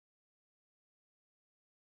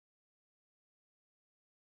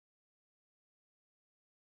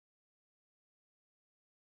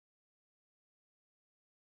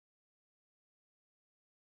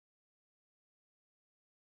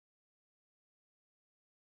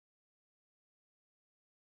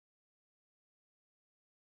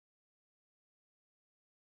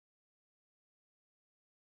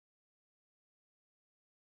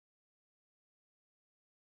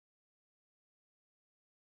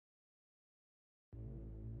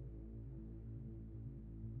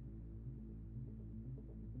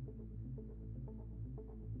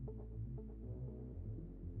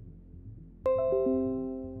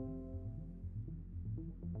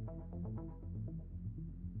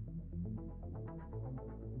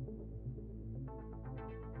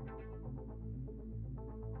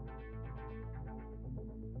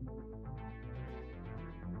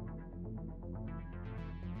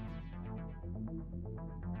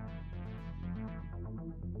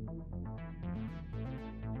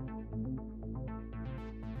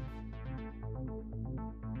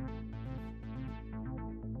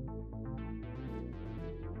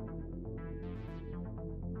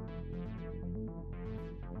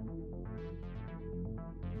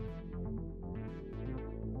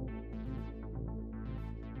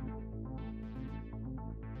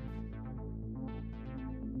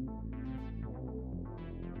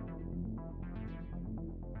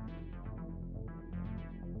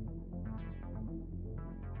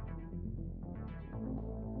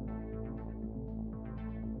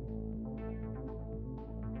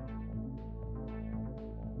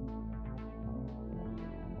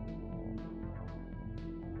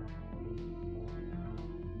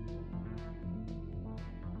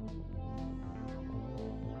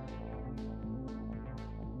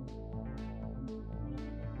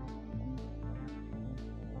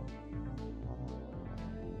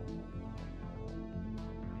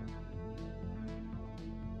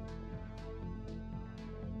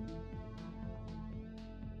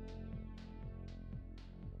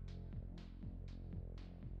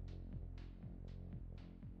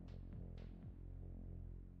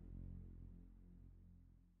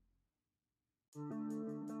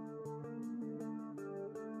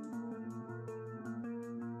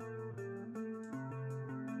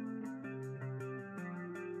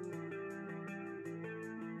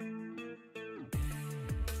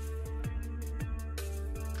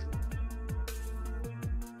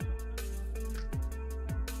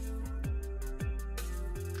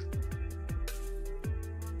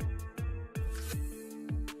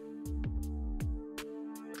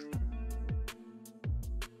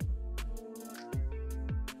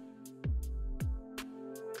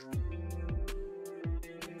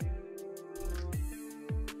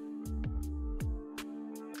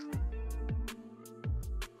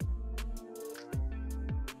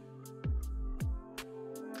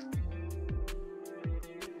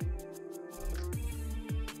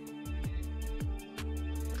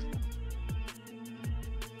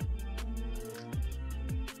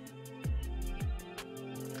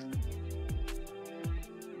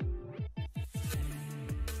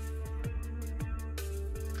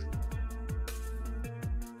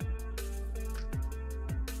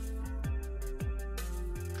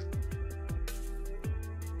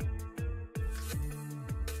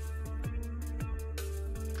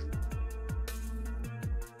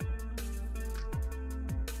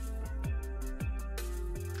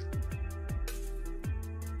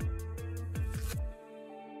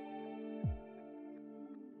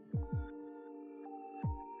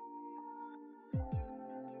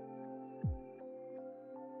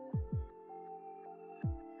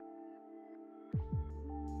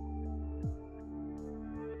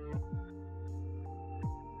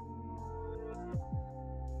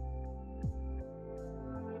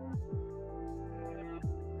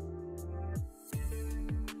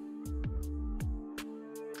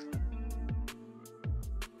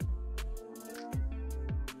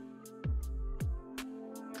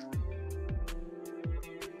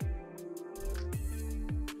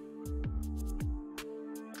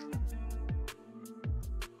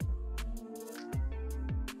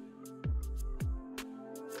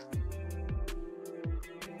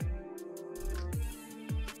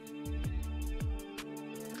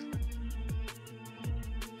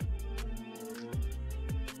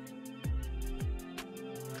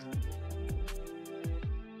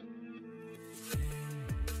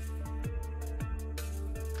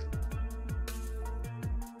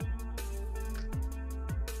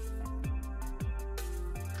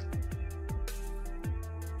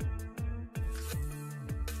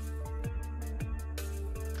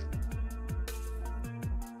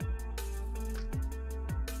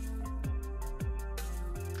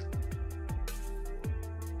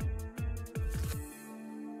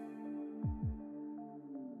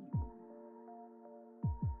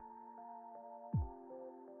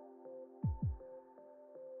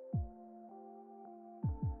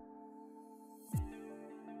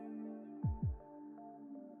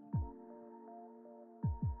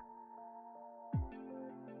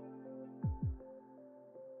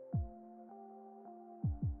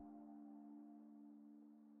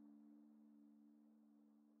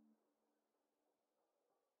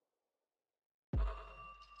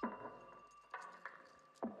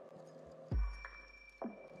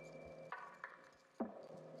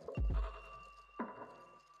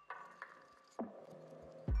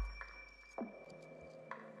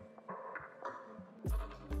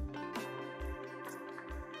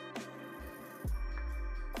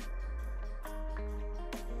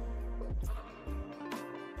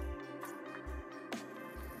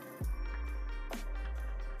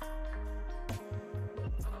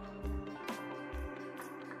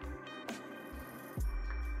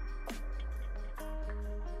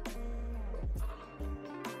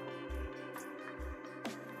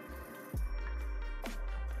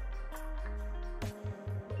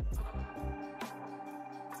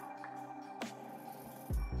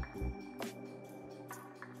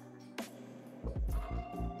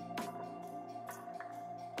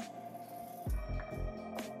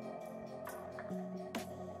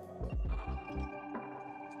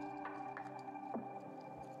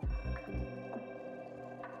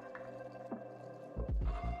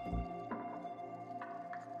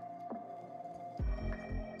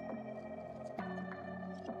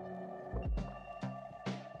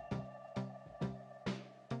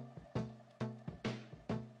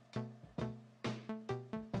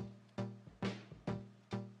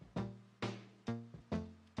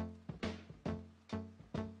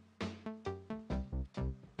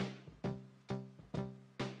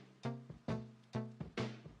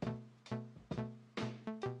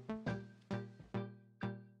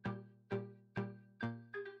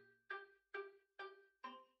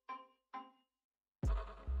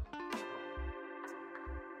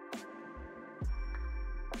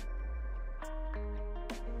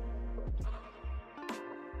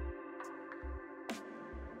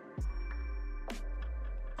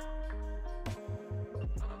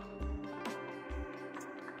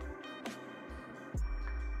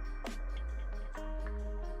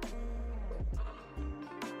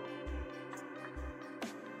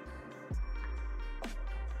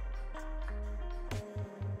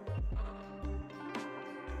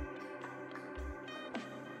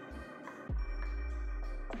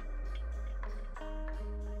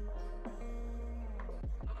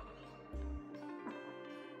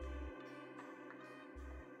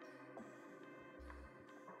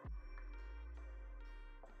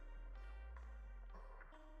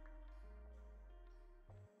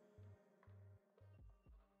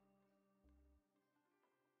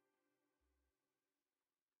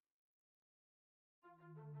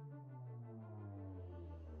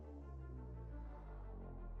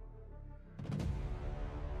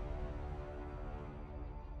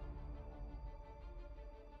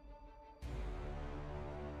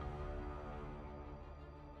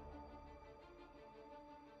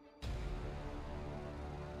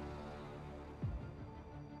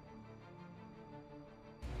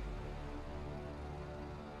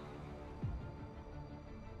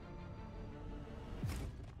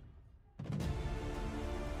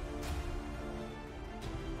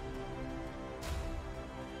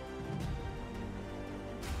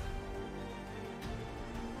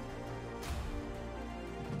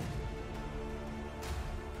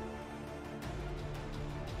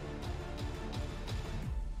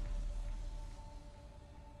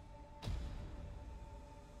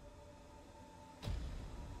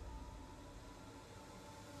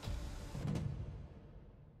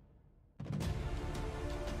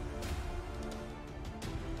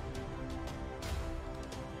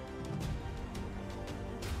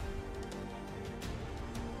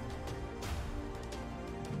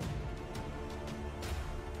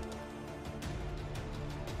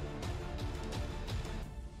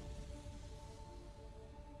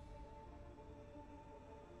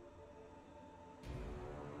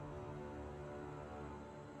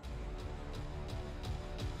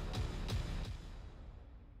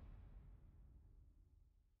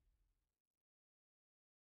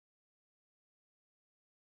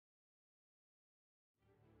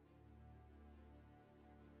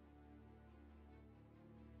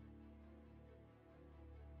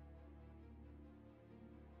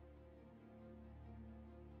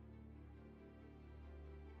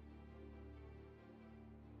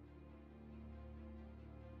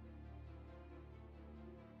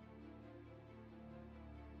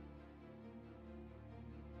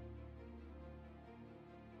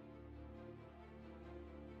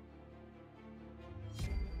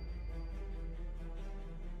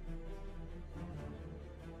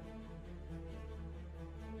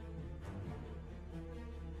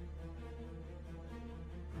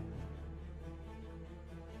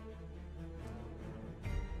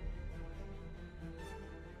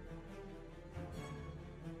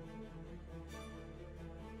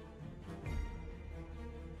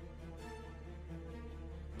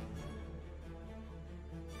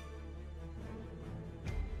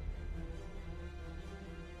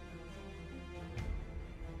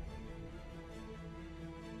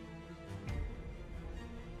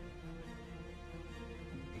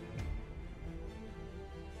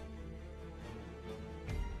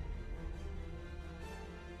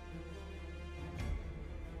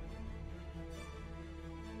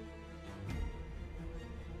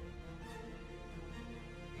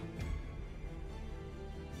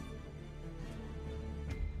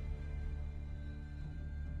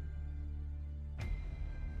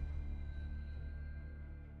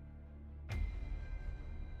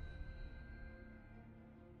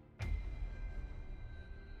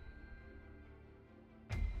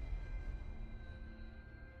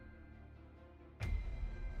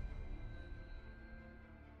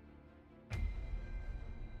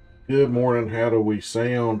Good morning, how do we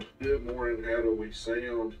sound? Good morning, how do we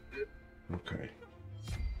sound? Okay.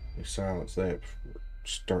 We silence that before it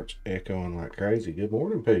starts echoing like crazy. Good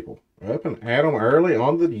morning, people. Up and at 'em early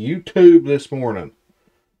on the YouTube this morning.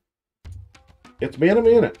 It's been a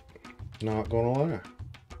minute. Not gonna lie.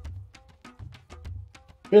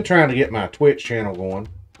 Been trying to get my Twitch channel going.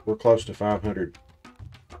 We're close to 500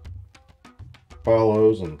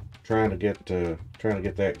 follows and trying to get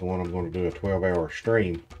that going. I'm going to do a 12-hour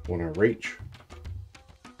stream when I reach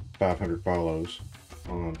 500 follows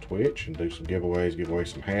on Twitch and do some giveaways, give away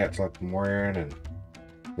some hats like I'm wearing, and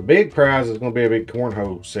the big prize is going to be a big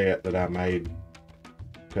cornhole set that I made,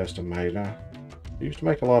 custom made. I used to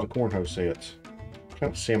make a lot of cornhole sets. I'm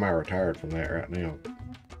kind of semi-retired from that right now.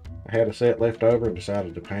 I had a set left over and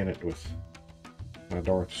decided to paint it with my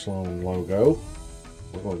Darth Sloan logo.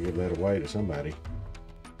 We're going to give that away to somebody.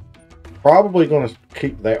 Probably going to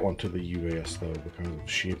keep that one to the US though because of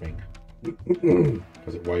shipping.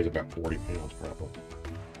 Because it weighs about 40 pounds probably.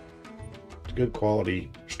 It's a good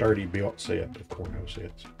quality, sturdy built set of cornhole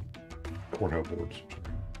sets. Cornhole boards.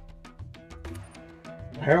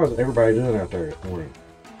 How is everybody doing out there this morning?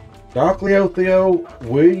 Doc Leo Theo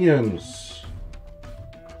Williams.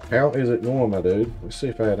 How is it going, my dude? Let's see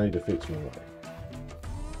if I need to fix my leg.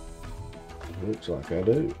 Looks like I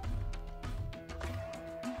do.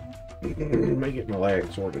 Let me get my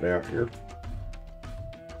lag sorted out here.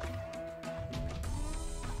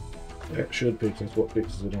 That should fix. That's what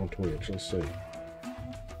fixes it on Twitch. Let's see.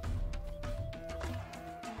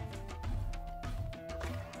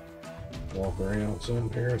 Walk around some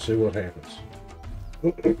here and see what happens. I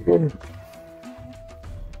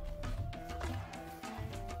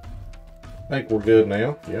think we're good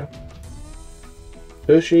now. Yeah.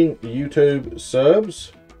 Pushing YouTube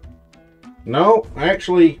subs. No,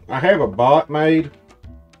 actually, I have a bot made.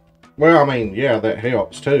 Well, I mean, yeah, that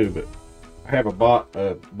helps too, but I have a bot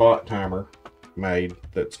timer made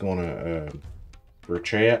that's gonna for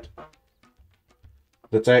chat.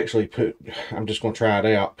 That's actually I'm just gonna try it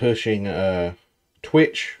out. Pushing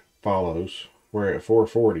Twitch follows. We're at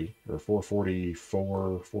 440 or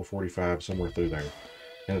 444, 445, somewhere through there,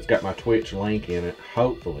 and it's got my Twitch link in it.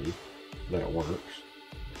 Hopefully, that works.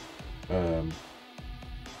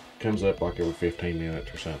 Comes up like every 15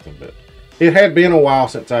 minutes or something, but it had been a while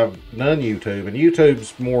since I've done YouTube, and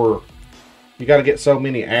YouTube's more, you got to get so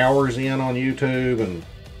many hours in on YouTube and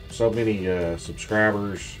so many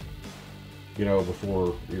subscribers, you know,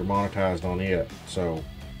 before you're monetized on it. So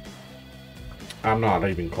I'm not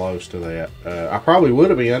even close to that. I probably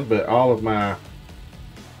would have been, but all of my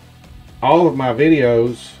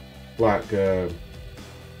videos, like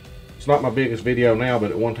it's not my biggest video now, but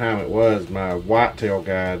at one time it was my whitetail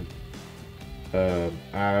guide.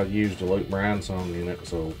 I used a Luke Bryan song in it,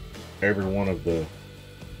 so every one of the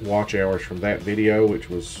watch hours from that video, which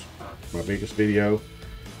was my biggest video,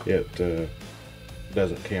 it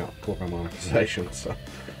doesn't count for my monetization. So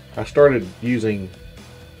I started using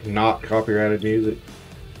not copyrighted music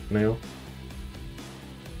now.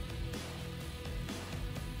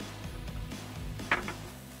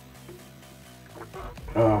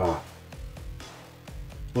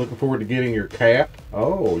 Looking forward to getting your cap.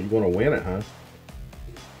 Oh, you want to win it, huh?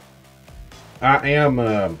 I am,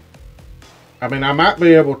 I mean, I might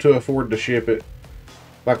be able to afford to ship it.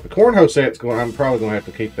 Like the cornhole set's going, I'm probably going to have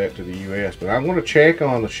to keep that to the US, but I'm going to check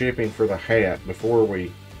on the shipping for the hat before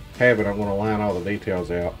we have it. I'm going to line all the details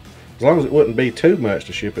out. As long as it wouldn't be too much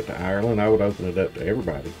to ship it to Ireland, I would open it up to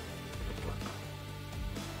everybody.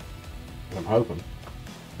 I'm hoping.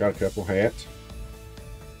 Got a couple hats.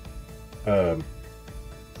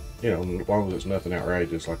 You know, as long as it's nothing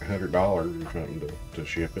outrageous, like $100 or something to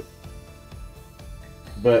ship it.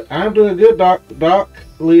 But I'm doing good, Doc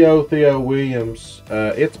Leo Theo Williams.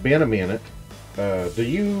 It's been a minute. Do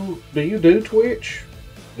you do Twitch?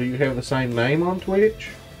 Do you have the same name on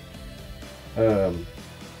Twitch?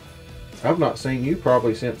 I've not seen you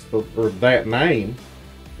probably since that name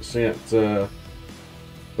since the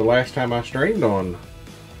last time I streamed on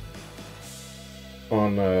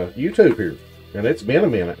YouTube here. And it's been a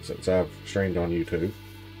minute since I've streamed on YouTube.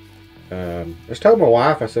 I just told my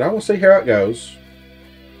wife, I said, I want to see how it goes.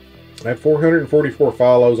 I have 444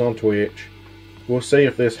 follows on Twitch. We'll see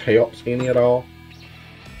if this helps any at all.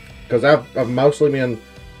 Because I've mostly been,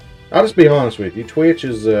 I'll just be honest with you, Twitch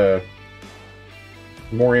is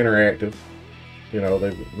more interactive. You know,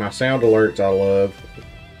 my sound alerts I love.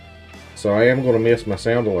 So I am going to miss my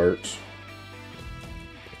sound alerts.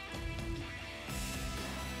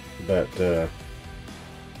 But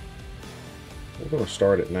we're going to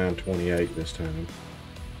start at 9:28 this time.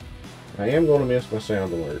 I am going to miss my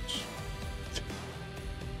sound alerts.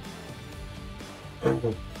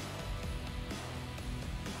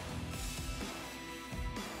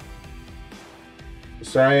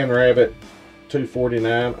 Cyan Rabbit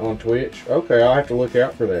 249 on Twitch. Okay, I'll have to look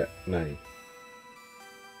out for that name.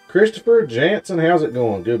 Christopher Jansen, how's it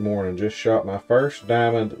going? Good morning. Just shot my first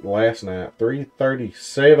diamond last night.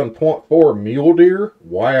 337.4 mule deer.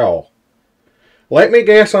 Wow. Let me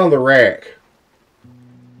guess on the rack.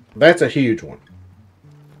 That's a huge one.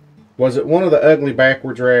 Was it one of the ugly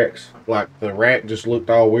backwards racks? Like the rack just looked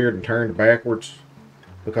all weird and turned backwards?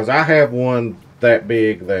 Because I have one that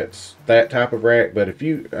big that's that type of rack. But if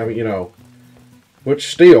you, I mean, you know, which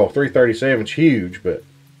still 337 is huge, but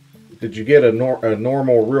did you get a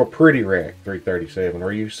normal, real pretty rack 337?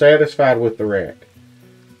 Are you satisfied with the rack?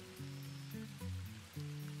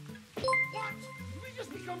 What? Did we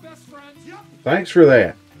just become best friends? Yep. Thanks for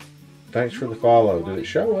that. Thanks for the follow. Did it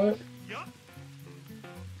show up? Yep.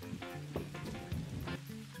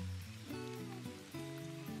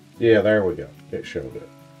 Yeah, there we go. It showed up.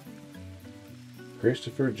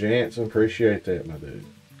 Christopher Jansen, appreciate that, my dude.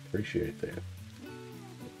 Appreciate that.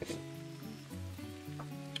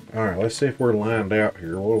 Alright, let's see if we're lined out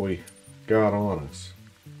here. What do we got on us?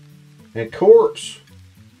 And Corpse,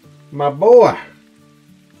 my boy.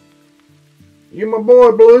 You my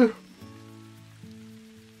boy, Blue.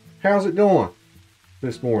 How's it going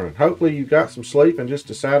this morning? Hopefully you got some sleep and just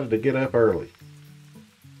decided to get up early.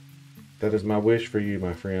 That is my wish for you,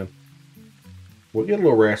 my friend. We'll get a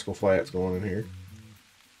little Rascal Flats going in here.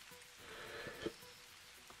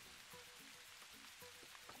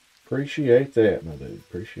 Appreciate that, my dude.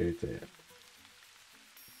 Appreciate that.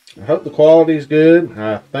 I hope the quality's good.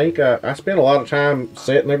 I think I spent a lot of time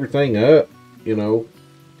setting everything up, you know.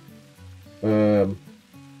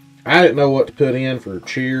 I didn't know what to put in for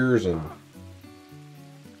cheers and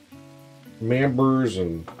members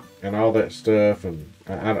and all that stuff, and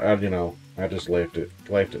I you know, I just left it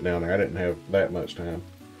down there. I didn't have that much time.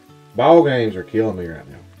 Ball games are killing me right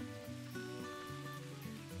now.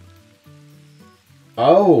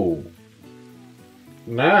 Oh,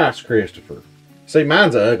 nice, Christopher. See,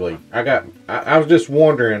 mine's ugly. I was just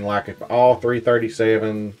wondering, like, if all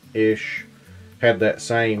 337-ish had that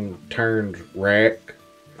same turned rack.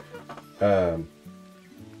 You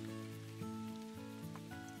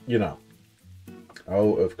know.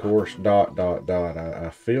 Oh, of course, ... I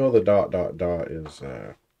feel the ... is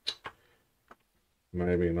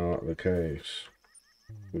maybe not the case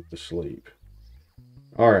with the sleep.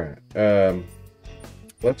 Alright,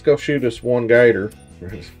 let's go shoot us one gator.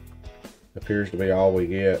 Appears to be all we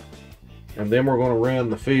get. And then we're going to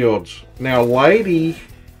run the fields. Now, lady,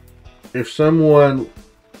 if someone...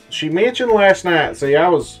 She mentioned last night, see, I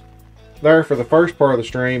was there for the first part of the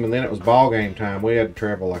stream, and then it was ball game time. We had to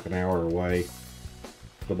travel like an hour away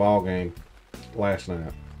for the ball game last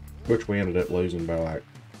night, which we ended up losing by like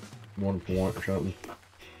 1 point or something.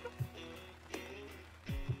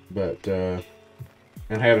 But,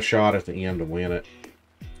 and had a shot at the end to win it,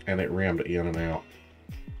 and it rimmed in and out.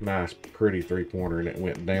 Nice, pretty three-pointer, and it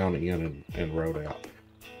went down in and rode out.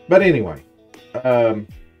 But anyway, where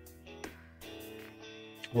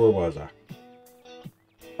was I?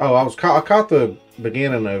 Oh, I caught the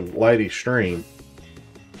beginning of Lady's stream,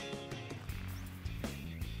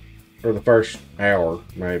 or the first hour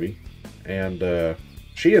maybe, and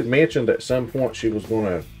she had mentioned at some point she was going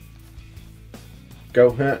to go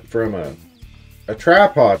hunt from a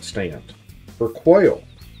tripod stand for quail.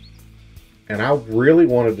 And I really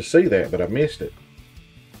wanted to see that, but I missed it.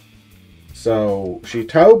 So she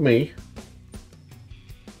told me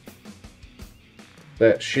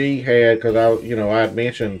that she had, because I had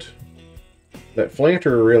mentioned that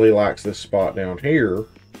Flinter really likes this spot down here,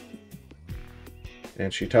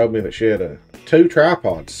 and she told me that she had 2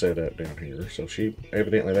 tripods set up down here. So she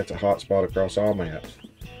evidently that's a hot spot across all maps.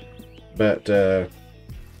 But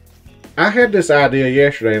I had this idea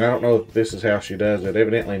yesterday, and I don't know if this is how she does it.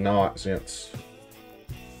 Evidently not, since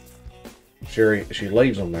she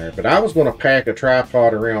leaves them there. But I was going to pack a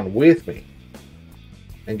tripod around with me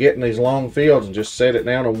and get in these long fields and just set it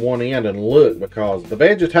down on one end and look, because the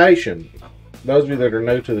vegetation, those of you that are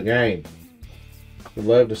new to the game, would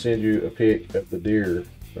love to send you a pic of the deer if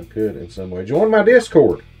I could in some way. Join my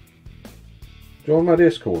Discord. Join my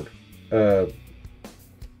Discord.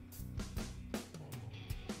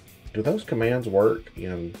 Do those commands work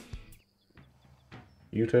in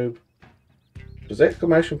YouTube? Does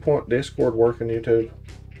exclamation point Discord work in YouTube?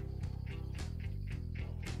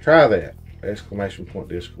 Try that. Exclamation point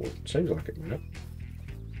Discord. Seems like it might.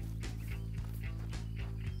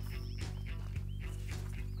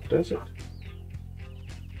 Does it?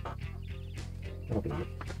 I'll do it.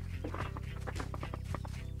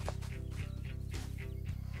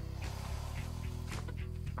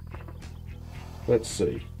 Let's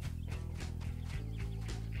see.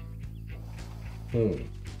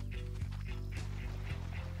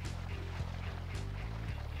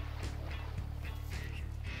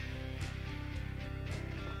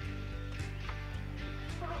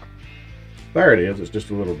 There it is. It's just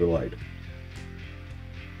a little delayed.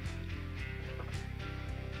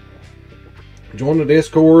 Join the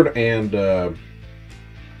Discord, and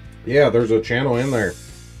yeah, there's a channel in there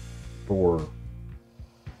for,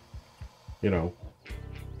 you know,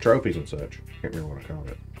 trophies and such. Can't remember what I called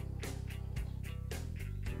it.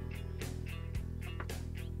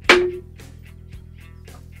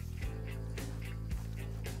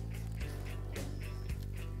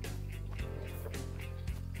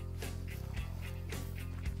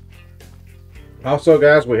 Also,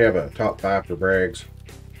 guys, we have a top 5 for Bragg's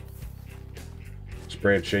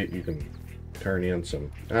spreadsheet. You can turn in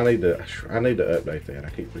some. I need to update that. I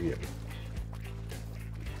keep forgetting.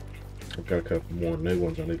 I've got a couple more new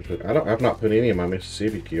ones I need to put. I've not put any of my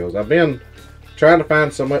Mississippi kills. I've been trying to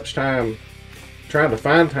find so much time,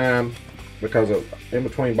 because of in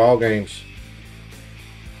between ball games.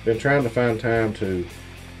 Been trying to find time to.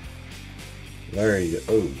 There you go.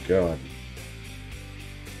 Oh God.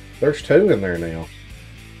 There's 2 in there now.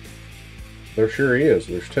 There sure is.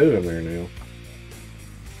 There's 2 in there now.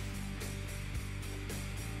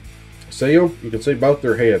 See them? You can see both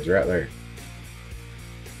their heads right there.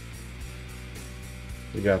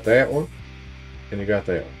 You got that one, and you got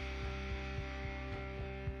that one.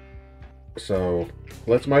 So,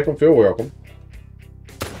 let's make them feel welcome.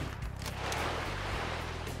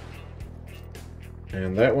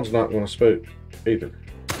 And that one's not going to spook either.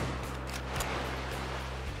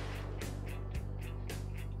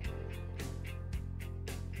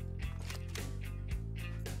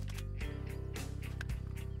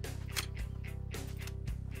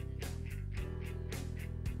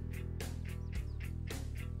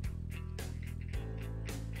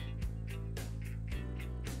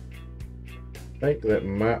 I think that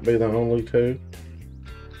might be the only 2.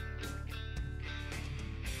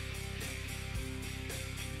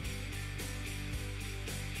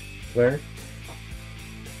 There.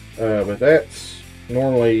 But that's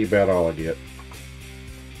normally about all I get.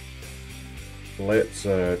 Let's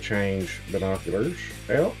change binoculars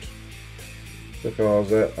out, because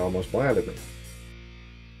that almost blinded me.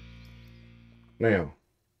 Now,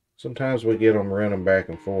 sometimes we get them running back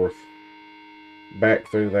and forth, back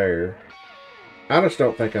through there. I just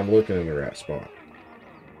don't think I'm looking in the right spot.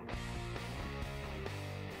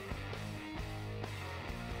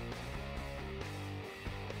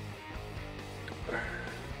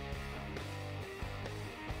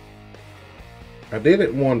 I did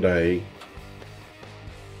it one day.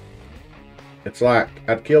 It's like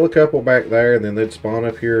I'd kill a couple back there, and then they'd spawn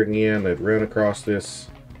up here again. They'd run across this,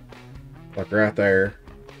 like right there,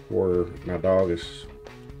 where my dog is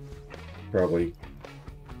probably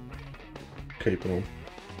keeping them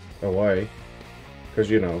away,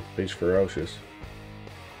 because you know he's ferocious.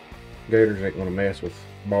 Gators ain't gonna mess with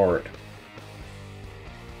Bart.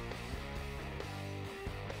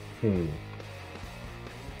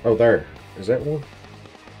 Oh, there is that one.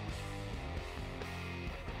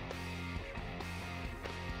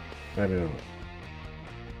 Maybe not.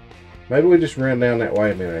 Maybe we just ran down that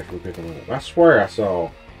way a minute after we picked them up. I swear I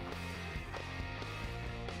saw.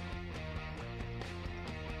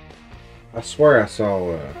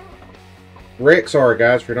 Rexar,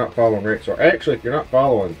 guys, if you're not following Rexar. Actually, if you're not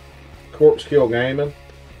following Corpse Kill Gaming,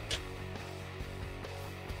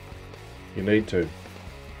 you need to.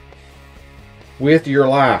 With your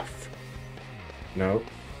life. No.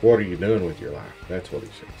 What are you doing with your life? That's what he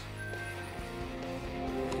says.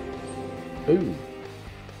 Ooh.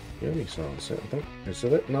 Yummy sauce. I think. Is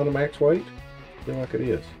that not a max weight? I feel like it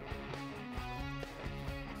is.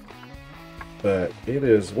 But it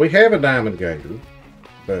is. We have a diamond gator,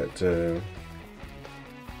 but you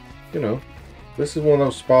know, this is one of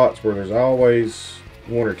those spots where there's always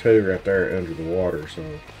 1 or 2 right there under the water. So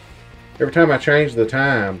every time I change the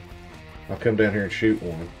time, I'll come down here and shoot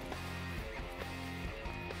one.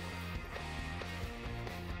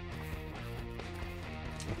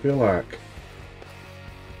 I feel like.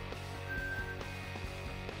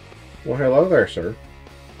 Well, hello there, sir.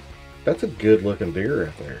 That's a good looking deer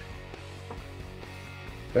right there.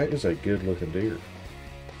 That is a good looking deer.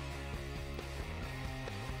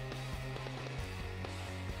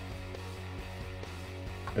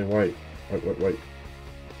 And wait.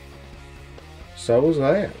 So is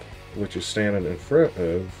that, which is standing in front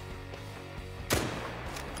of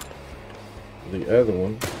the other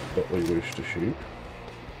one that we wish to shoot.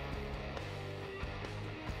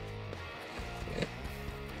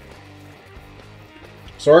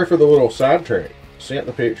 Sorry for the little sidetrack. Sent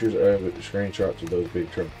the pictures of it, the screenshots of those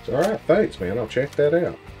big trucks. Alright, thanks, man. I'll check that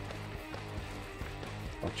out.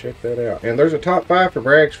 I'll check that out. And there's a top 5 for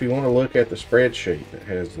brags if you want to look at the spreadsheet that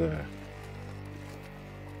has the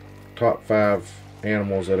top 5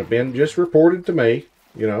 animals that have been just reported to me.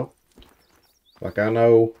 You know, like I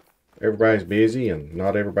know everybody's busy and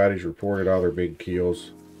not everybody's reported all their big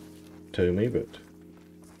kills to me, but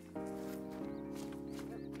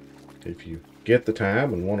if you get the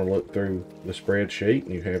time and want to look through the spreadsheet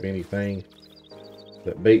and you have anything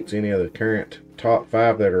that beats any of the current top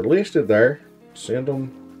 5 that are listed there,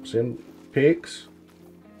 send pics.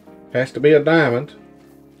 Has to be a diamond,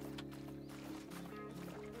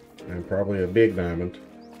 and probably a big diamond.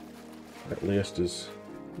 That list is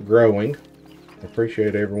growing.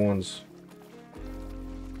 Appreciate everyone's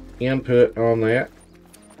input on that.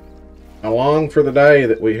 Along for the day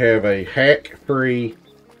that we have a hack-free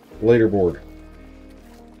leaderboard.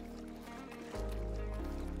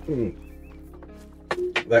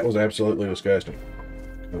 That was absolutely disgusting.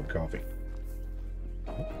 Oh, coffee.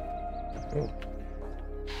 Oh.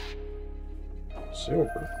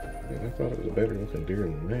 Silver. Man, I thought it was a better looking deer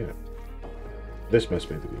than that. This must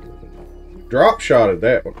be the good looking one. Drop shotted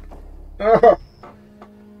that one. Oh.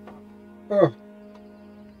 Oh.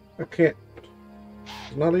 I can't.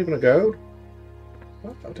 It's not even a goat. I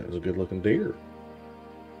thought that was a good looking deer.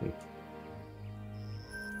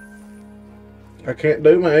 I can't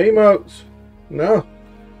do my emotes. No.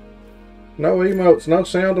 No emotes, no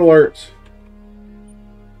sound alerts.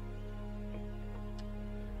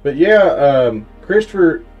 But yeah,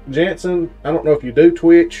 Christopher Jensen, I don't know if you do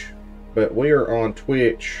Twitch, but we are on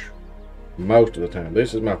Twitch most of the time.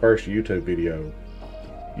 This is my first YouTube video,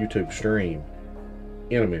 YouTube stream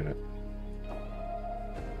in a minute.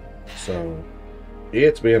 So,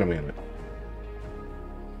 it's been a minute.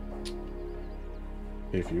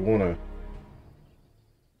 If you want to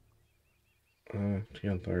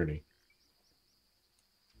 10:30.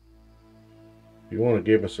 If you want to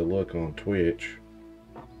give us a look on Twitch,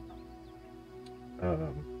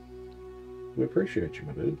 we appreciate you,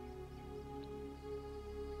 my dude.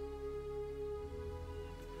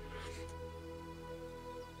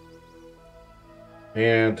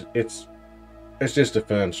 And it's just a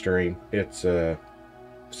fun stream. It's sound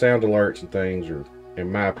alerts and things are, in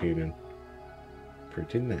my opinion,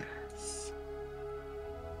 pretty nice.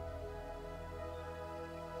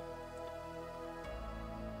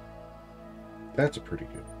 That's a pretty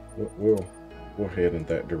good. We'll head in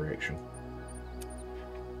that direction.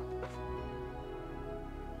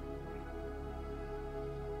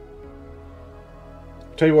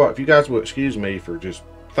 Tell you what, if you guys will excuse me for just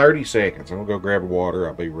 30 seconds, I'm gonna go grab a water.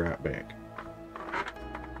 I'll be right back.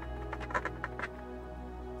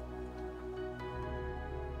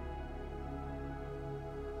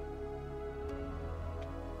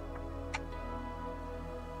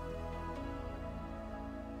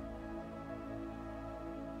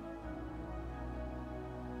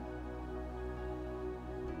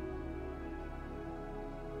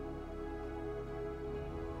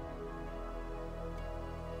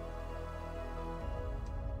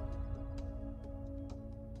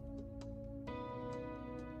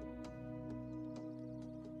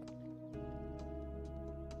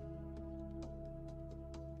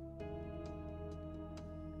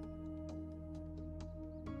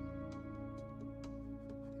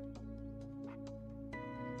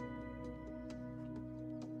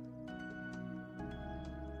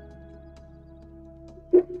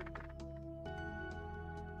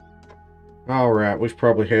 Alright, we've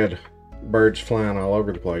probably had birds flying all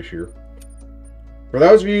over the place here. For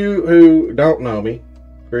those of you who don't know me,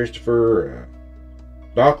 Christopher,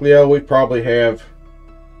 Doc Leo, we probably have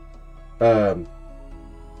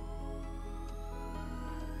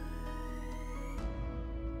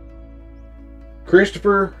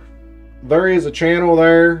Christopher, there is a channel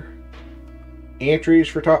there, entries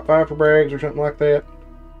for top 5 for brags or something like that.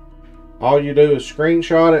 All you do is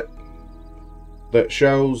screenshot it. That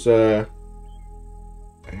shows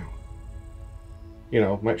you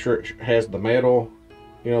know, make sure it has the medal,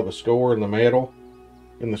 you know, the score and the medal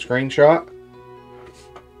in the screenshot.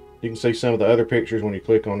 You can see some of the other pictures. When you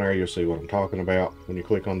click on there, you'll see what I'm talking about when you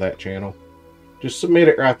click on that channel. Just submit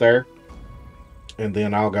it right there, and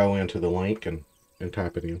then I'll go into the link and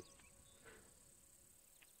type it in.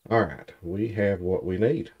 Alright, we have what we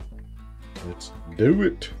need. Let's do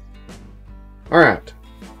it. Alright.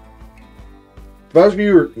 For those of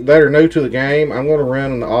you that are new to the game, I'm going to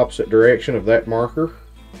run in the opposite direction of that marker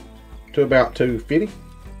to about 250.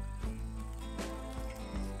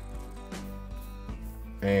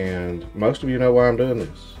 And most of you know why I'm doing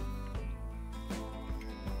this.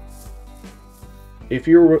 if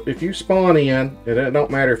you spawn in, and it don't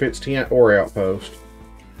matter if it's tent or outpost.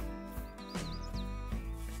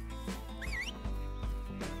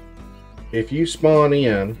 If you spawn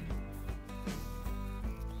in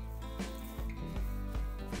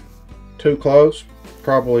too close,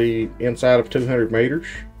 probably inside of 200 meters,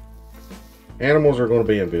 animals are going to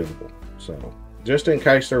be invisible. So, just in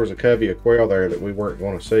case there was a covey of quail there that we weren't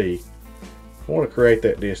going to see, I want to create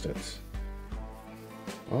that distance.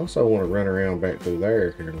 I also want to run around back through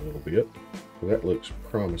there here in a little bit. That looks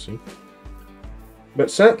promising. But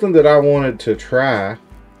something that I wanted to try,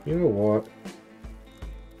 you know what?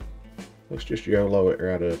 Let's just YOLO it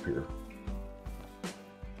right up here.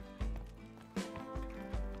 I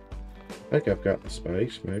think I've got the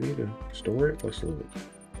space maybe to store it. Let's look.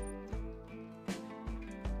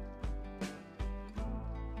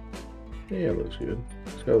 Yeah, it looks good.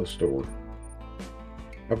 Let's go to the store.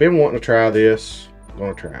 I've been wanting to try this. I'm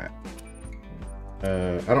gonna try it.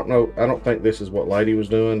 I don't know. I don't think this is what Lady was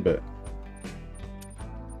doing, but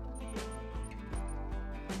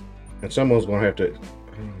and someone's gonna have to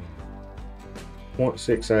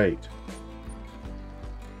 0.68.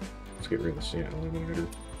 Let's get rid of the scent eliminator.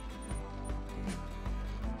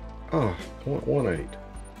 Ah, 0.18.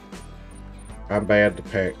 I'm bad to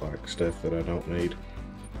pack like stuff that I don't need.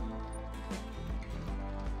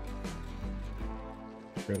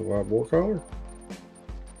 Got the wild boar collar.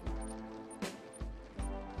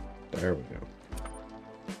 There we go.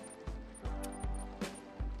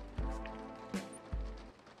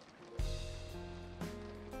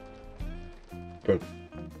 Good.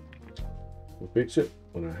 We'll fix it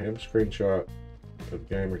when I have a screenshot of the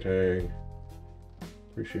gamer tag.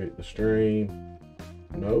 Appreciate the stream.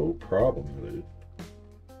 No problem, dude.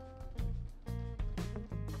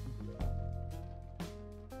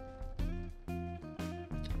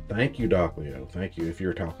 Thank you, Docleo. Thank you if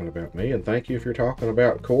you're talking about me, and thank you if you're talking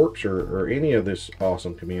about Corpse or any of this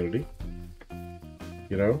awesome community.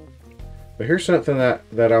 You know? But here's something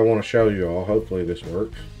that I want to show you all. Hopefully this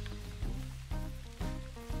works.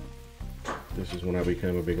 This is when I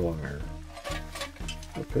become a big liar.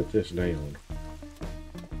 I'll put this down.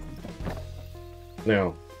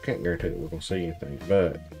 Now, can't guarantee that we're going to see anything,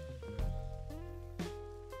 but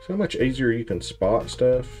so much easier you can spot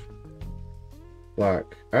stuff.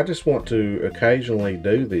 Like, I just want to occasionally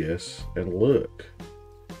do this and look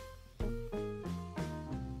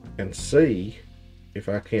and see if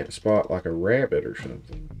I can't spot like a rabbit or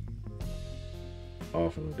something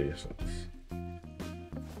off in the distance.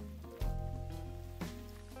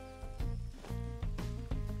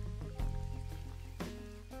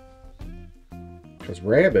 Because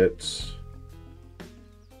rabbits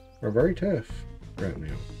are very tough right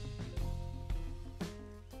now.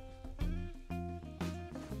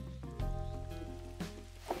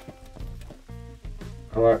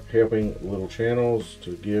 I like helping little channels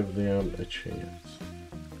to give them a chance.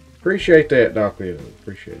 Appreciate that, Docleo.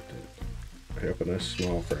 Appreciate that. Helping us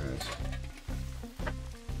small fries.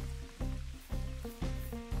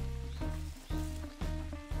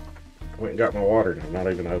 I went and got my water now,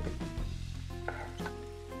 not even open.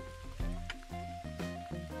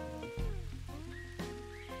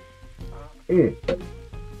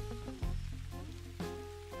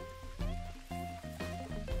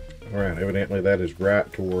 Alright, evidently that is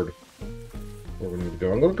right toward where we need to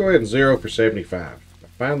go. I'm going to go ahead and 0 for 75. I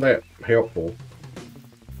find that helpful.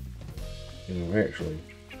 You know, actually,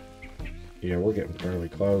 yeah, we're getting fairly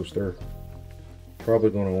close. They're probably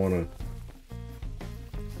going to want to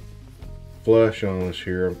flush on us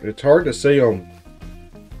here. It's hard to see them.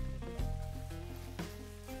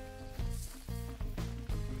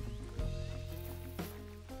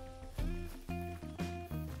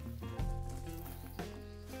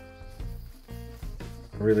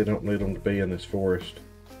 I really don't need them to be in this forest.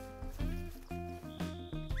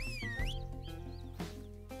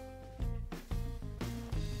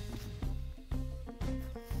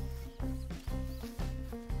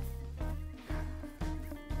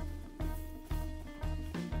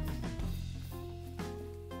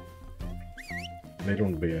 Need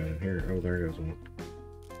them to be out in here. Oh, there goes one.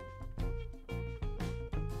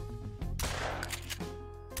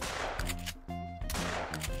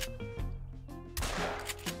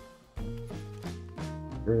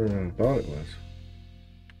 Further than I thought it was.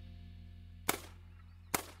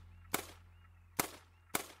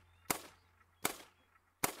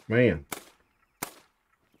 Man.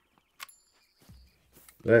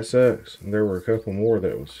 That sucks. And there were a couple more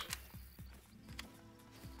that was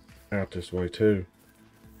out this way too.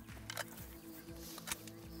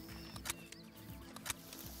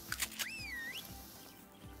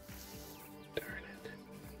 Darn it.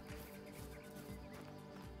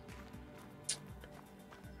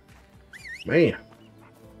 Man.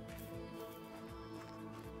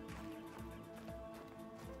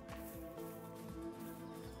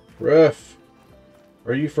 Rough.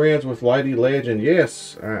 Are you friends with Lady Legend?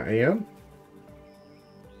 Yes, I am.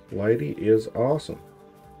 Lady is awesome.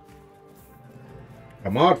 I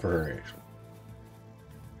mod for her, actually.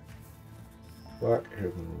 Like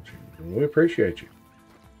heaven, we appreciate you.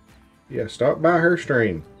 Yeah, stop by her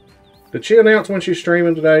stream. Did she announce when she's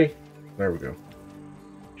streaming today? There we go.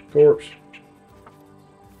 Corpse.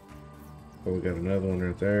 Oh, we got another one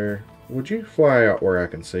right there. Would you fly out where I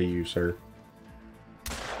can see you, sir?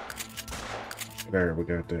 There, we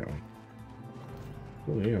got that one.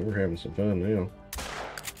 Oh yeah, we're having some fun now.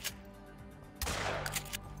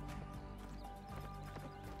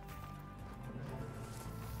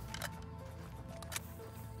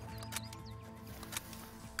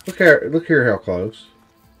 Look here how close.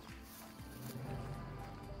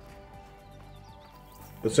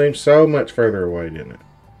 It seems so much further away, didn't it?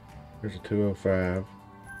 There's a 205.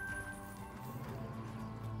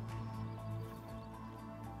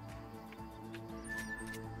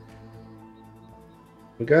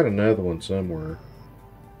 We got another one somewhere.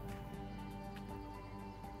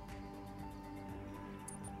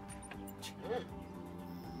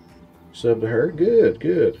 Sub to her? Good,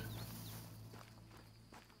 good.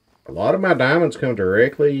 A lot of my diamonds come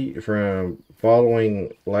directly from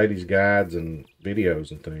following Lady's guides and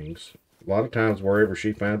videos and things. A lot of times wherever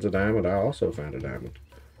she finds a diamond, I also find a diamond.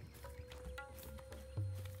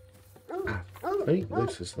 I think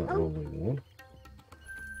this is the only one.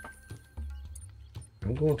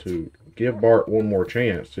 I'm going to give Bart one more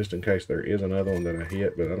chance, just in case there is another one that I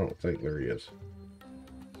hit, but I don't think there is.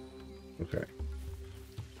 Okay.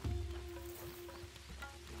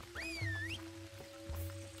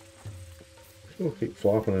 We'll keep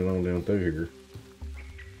flopping it on down through here.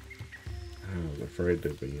 I was afraid to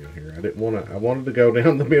be in here. I didn't want to. I wanted to go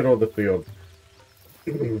down the middle of the field.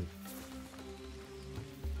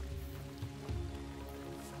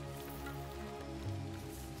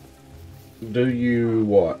 Do you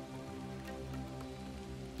what?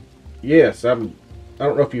 Yes, I don't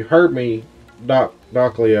know if you heard me, Doc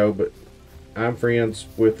Leo, but I'm friends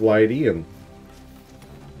with Lady, and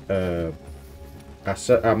I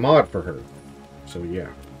mod for her. So yeah,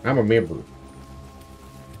 I'm a member.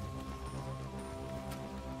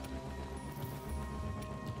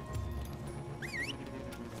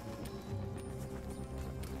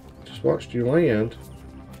 Just watched you land.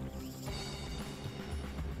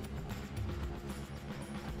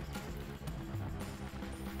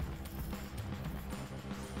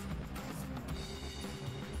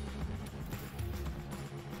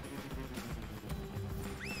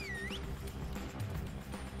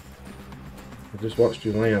 I just watched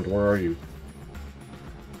you land. Where are you?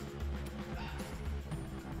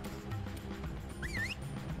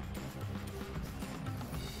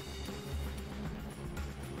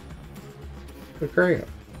 Good crap.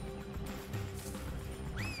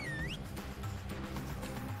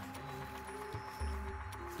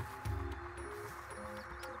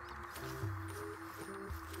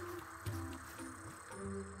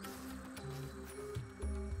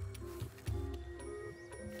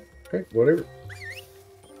 Okay, whatever.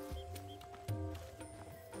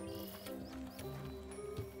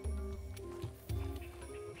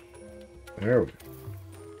 There we go.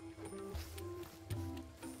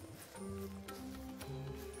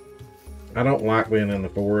 I don't like being in the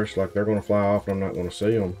forest. Like, they're going to fly off and I'm not going to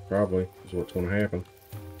see them, probably, is what's going to happen.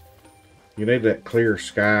 You need that clear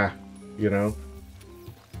sky, you know.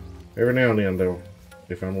 Every now and then, they'll,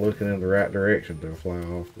 if I'm looking in the right direction, they'll fly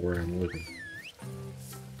off where I'm looking.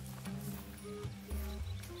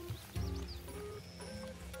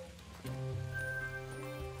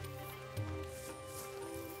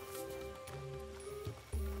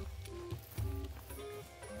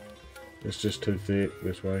 It's just too thick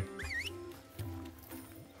this way.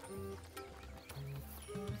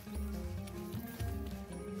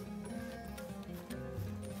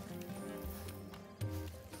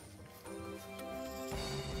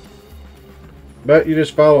 But you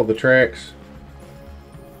just follow the tracks.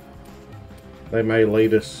 They may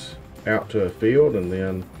lead us out to a field and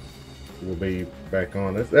then we'll be back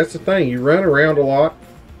on. That's the thing. You run around a lot.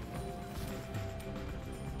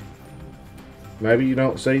 Maybe you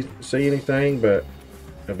don't see anything, but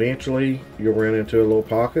eventually you'll run into a little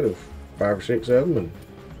pocket of 5 or 6 of them, and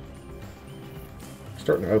it's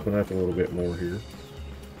starting to open up a little bit more here.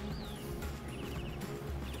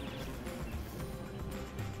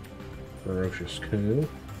 Ferocious coon.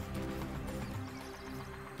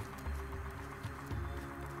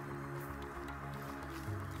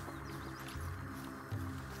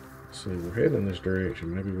 Let's see, we're heading in this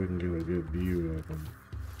direction. Maybe we can get a good view of them.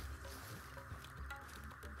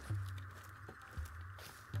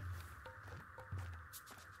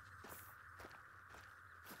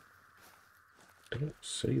 Don't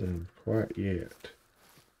see them quite yet.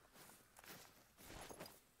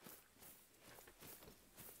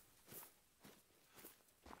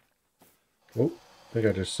 Oh, I think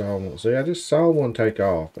I just saw one. See, I just saw one take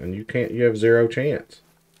off, and you have zero chance.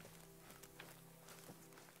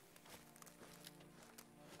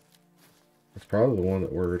 It's probably the one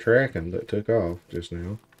that we're tracking that took off just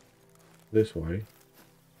now. This way.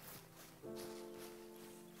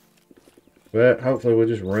 But hopefully we'll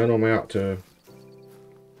just run them out to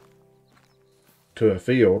a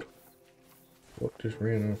field. What just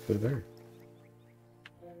ran off through there?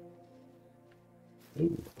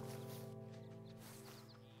 Ooh.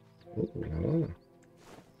 Ooh, la la.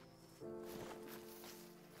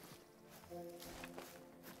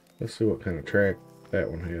 Let's see what kind of track that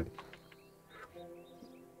one had.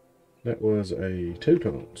 That was a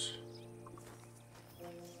 2-tones.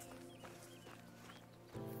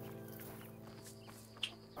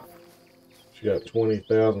 She got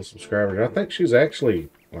 20,000 subscribers. I think she's actually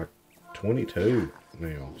like 22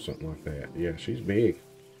 now, something like that. Yeah, she's big.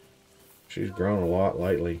 She's grown a lot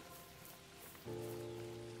lately.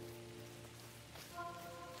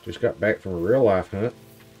 Just got back from a real life hunt.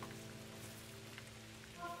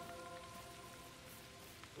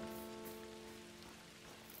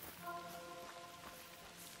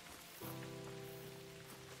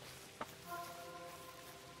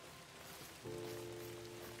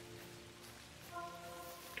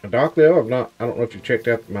 Doc Leo, I don't know if you checked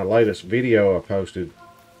out my latest video I posted.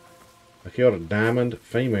 I killed a diamond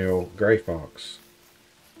female gray fox.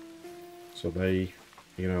 So they,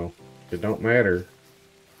 you know, it don't matter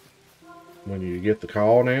when you get the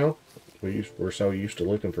call now. We're so used to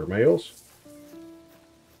looking for males.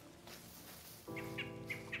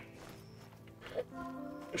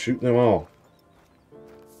 Shoot them all.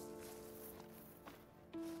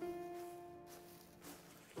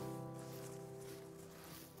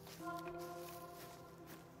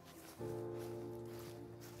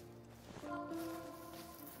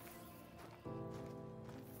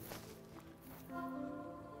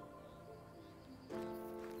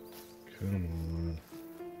 Come on.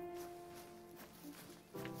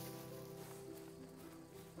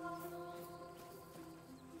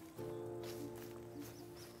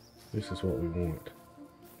 This is what we want.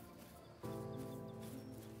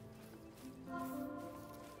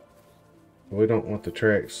 We don't want the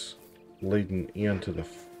tracks leading into the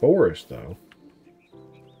forest, though.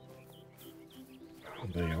 Oh,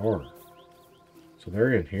 they are. So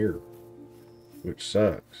they're in here, which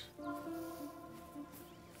sucks.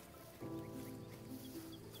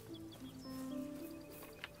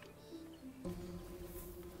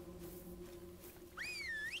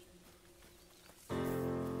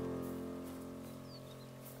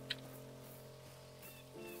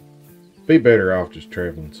 Be better off just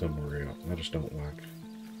traveling somewhere else. I just don't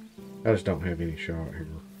have any shot here.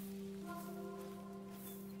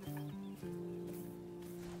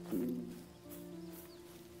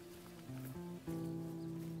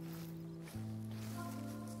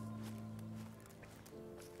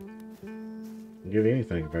 I'd give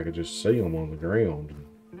anything if I could just see them on the ground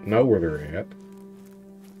and know where they're at.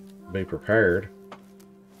 Be prepared.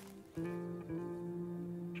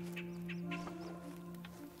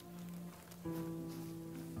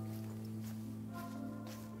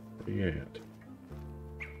 Yet.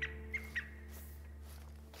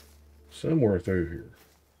 Somewhere through here.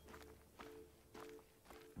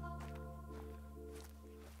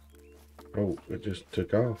 Oh, it just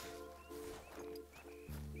took off.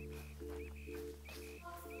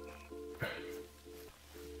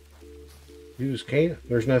 You just can't.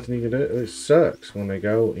 There's nothing you can do. It sucks when they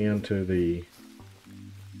go into the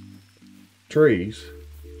trees.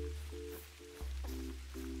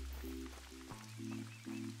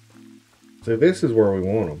 So this is where we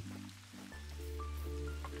want them.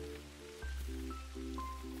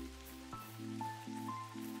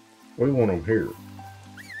 We want them here.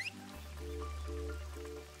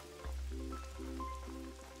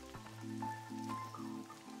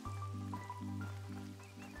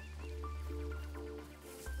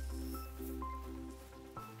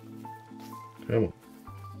 Come on.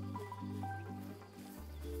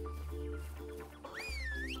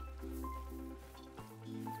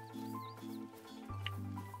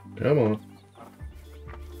 Come on.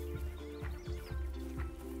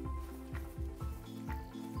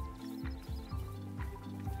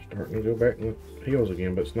 Starting to go back in the hills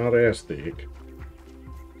again, but it's not as thick.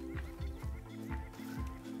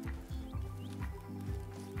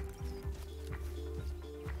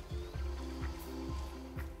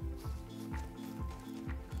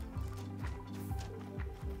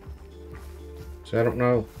 See, I don't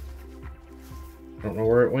know. I don't know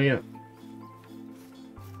where it went.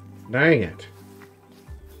 Dang it.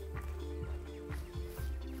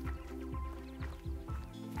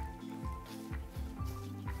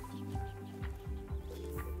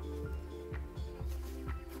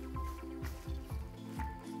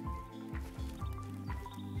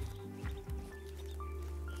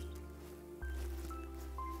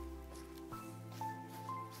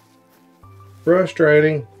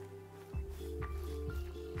 Frustrating.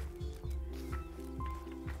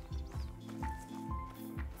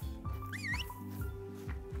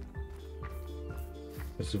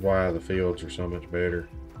 This is why the fields are so much better.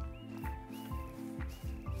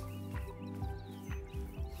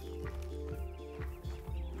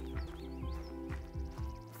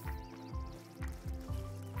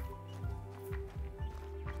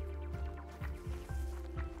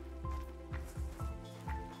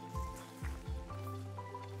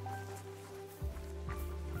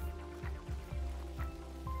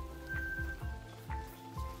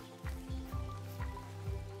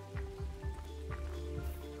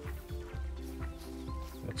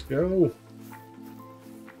 Let's go.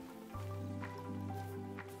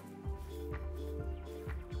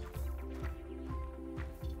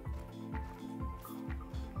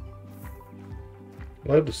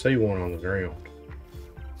 Love to see one on the ground,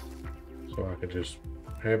 so I could just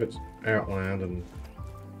have it outlined and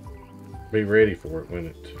be ready for it when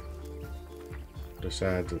it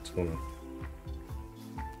decides it's gonna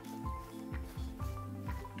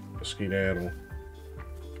skedaddle.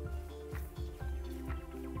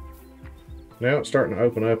 Now it's starting to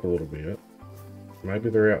open up a little bit.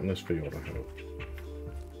 Maybe they're out in this field, I hope.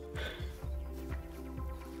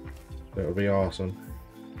 That would be awesome.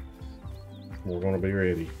 We're going to be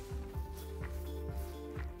ready.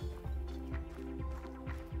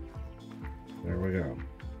 There we go.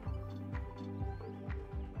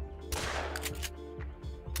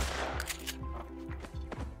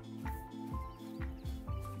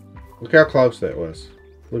 Look how close that was.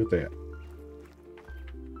 Look at that.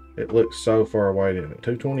 It looks so far away, didn't it?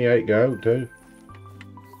 228 go, too.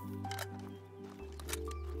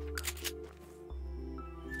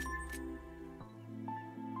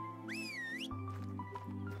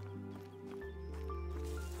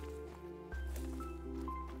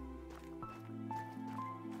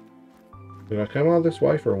 Did I come all this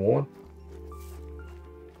way for one?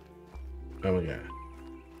 Oh my god.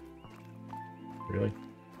 Really?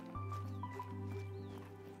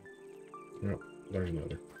 No, there's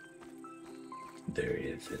another. There he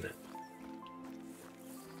is, isn't it?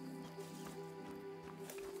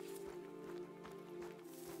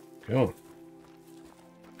 Come on.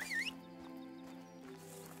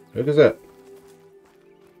 Look at that.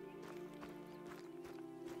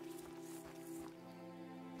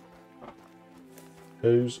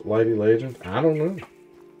 Who's Lady Legend? I don't know.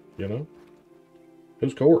 You know?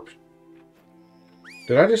 Who's corpse?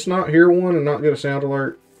 Did I just not hear one and not get a sound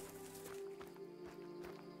alert?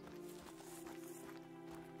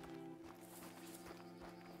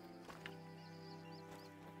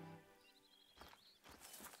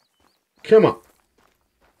 Come on.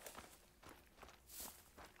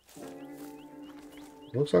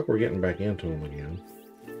 Looks like we're getting back into them again.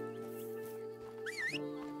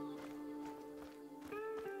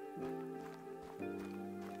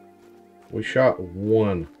 We shot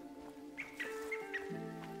one.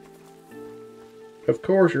 Of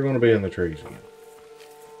course you're going to be in the trees again.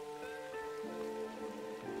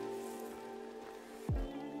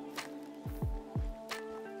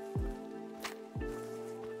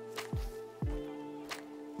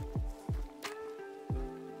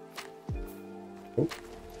 Oh.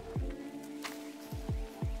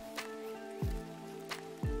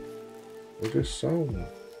 We just saw one.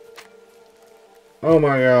 Oh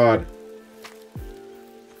my god.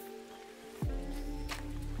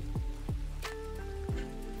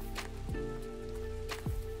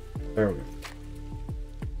 There we go.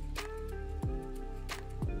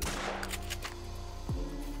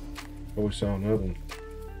 Oh, we saw another one.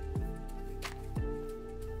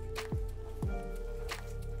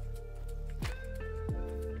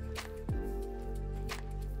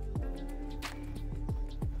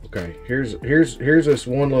 Okay, here's this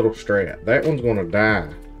one little strat. That one's gonna die,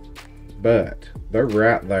 but they're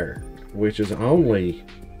right there, which is only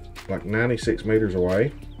like 96 meters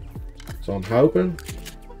away. So I'm hoping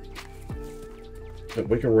that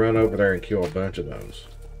we can run over there and kill a bunch of those.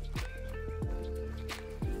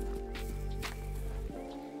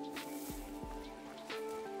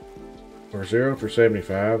 We're 0 for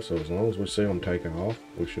 75, so as long as we see them take off,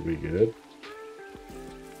 we should be good.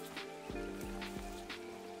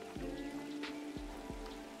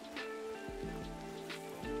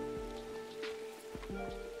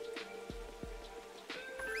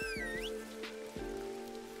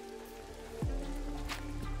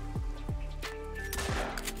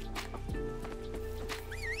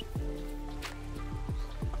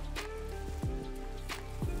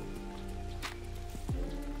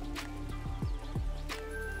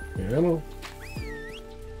 Hello.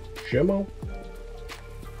 Shimo.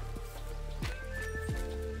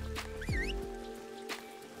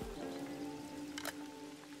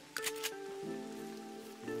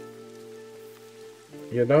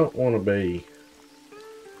 You don't want to be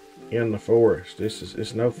in the forest.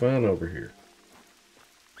 It's no fun over here.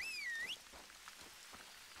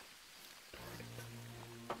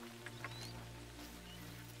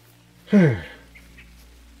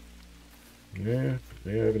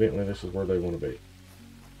 Yeah, evidently this is where they want to be.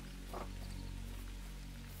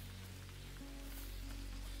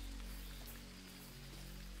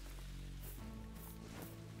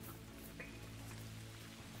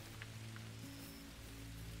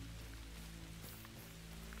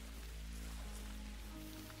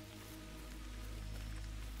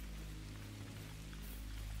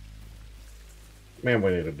 Man,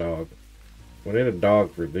 we need a dog. We need a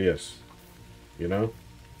dog for this, you know?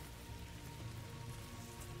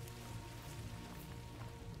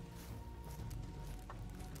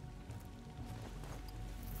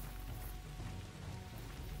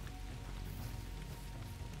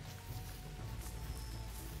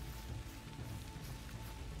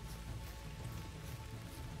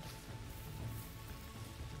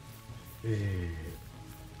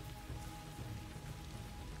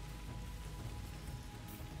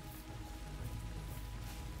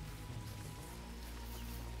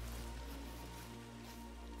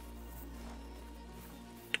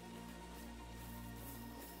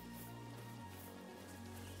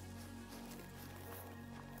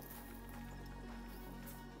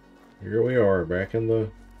 Here we are, back in the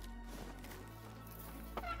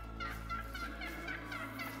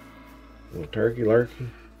turkey lurkey.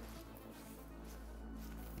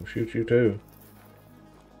 We'll shoot you too.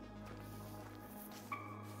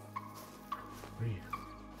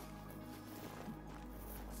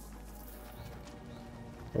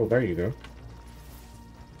 Oh, there you go.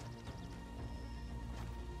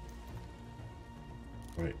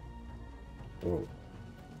 Wait. Whoa.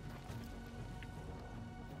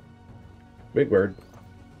 Big bird.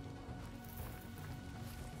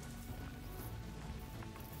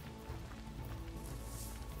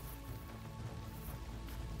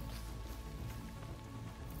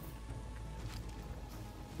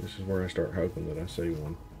 This is where I start hoping that I see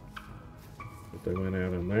one. But they went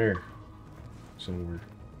out in there somewhere.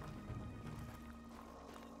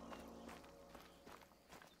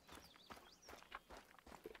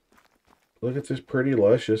 Look at this pretty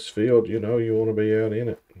luscious field. You know you want to be out in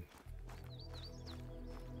it.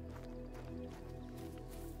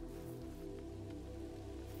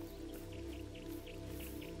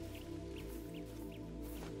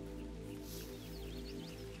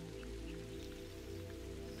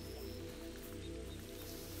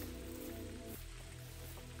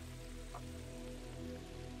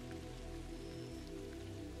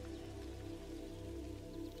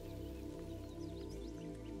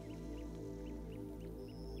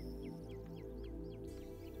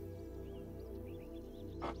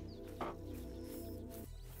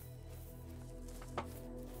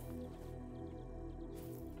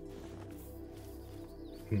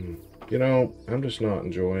 You know, I'm just not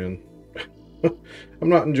enjoying. I'm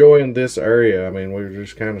not enjoying this area. I mean, we're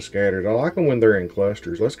just kind of scattered. I like them when they're in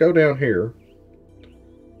clusters. Let's go down here.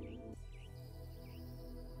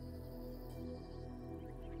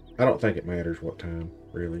 I don't think it matters what time,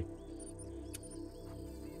 really.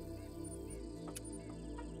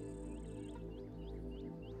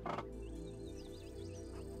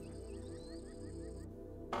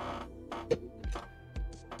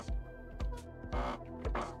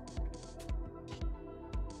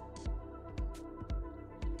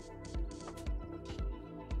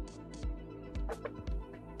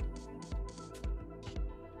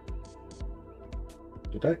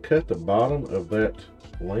 Did that cut the bottom of that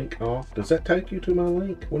link off? Does that take you to my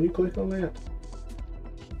link when you click on that?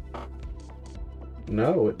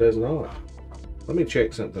 No, it does not. Let me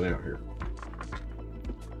check something out here.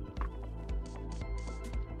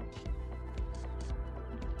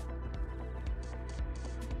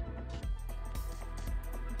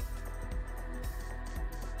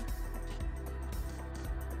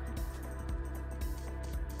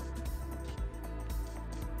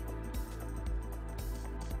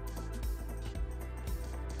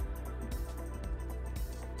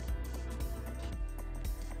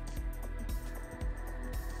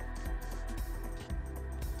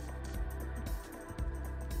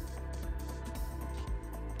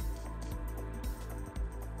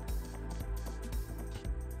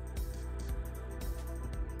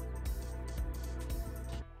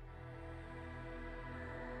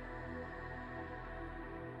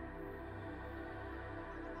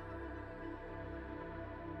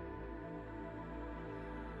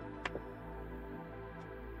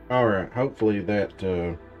 Alright, hopefully that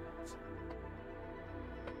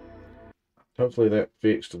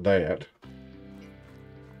fixed that.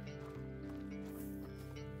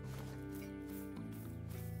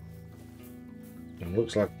 And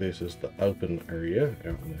looks like this is the open area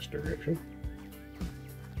out in this direction.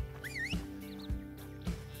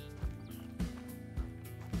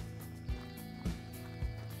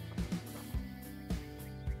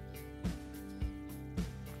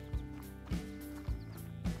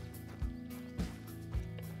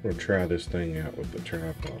 I'm going to try this thing out with the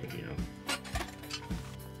tripod again.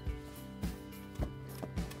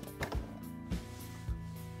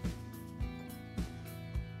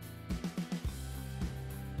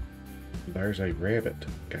 There's a rabbit,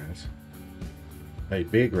 guys. A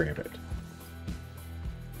big rabbit.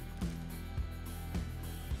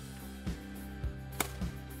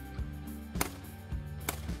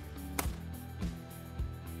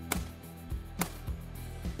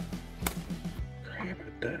 Grab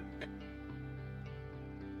a duck.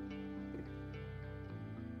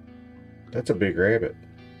 That's a big rabbit.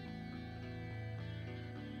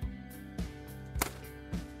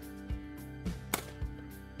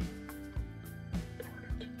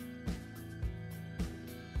 Darn it.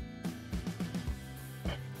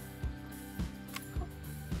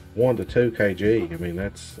 1 to 2 kg. I mean,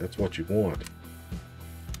 that's what you want.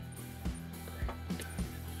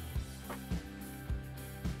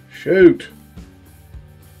 Shoot!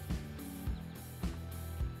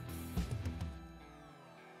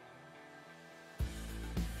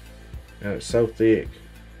 And it's so thick.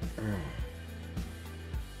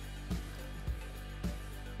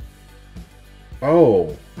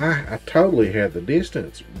 Oh, I totally had the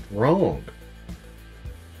distance wrong.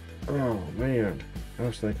 Oh man, I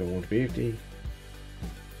was thinking 150.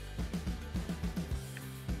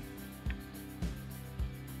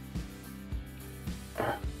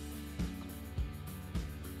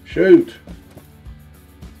 Shoot!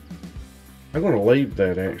 I'm going to leave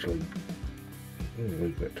that actually. I'm going to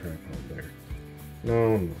leave that tripod there.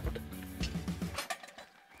 No, I'm not.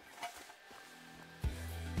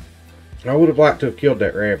 I would have liked to have killed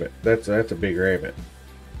that rabbit. That's a big rabbit.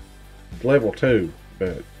 It's level 2,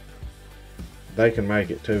 but they can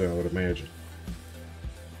make it too, I would imagine.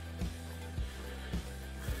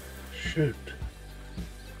 Shoot.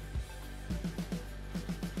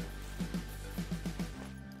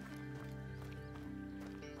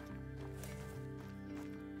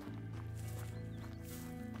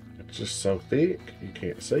 It's just so thick, you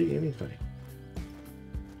can't see anything.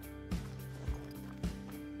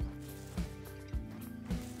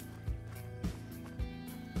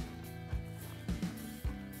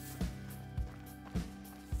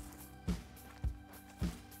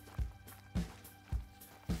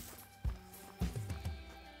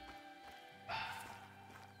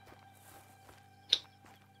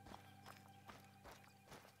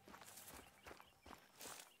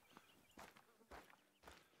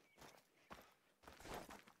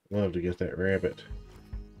 Love to get that rabbit.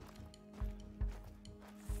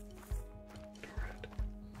 Darn it.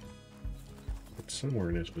 It's somewhere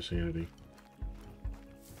in this vicinity.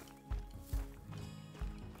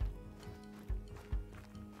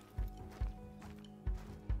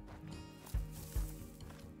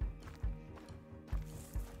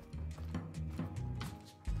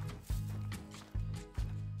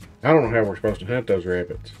 I don't know how we're supposed to hunt those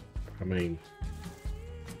rabbits. I mean...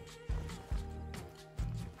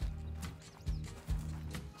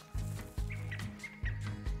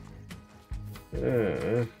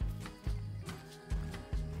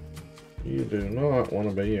 you do not want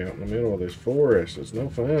to be out in the middle of this forest. It's no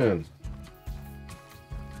fun.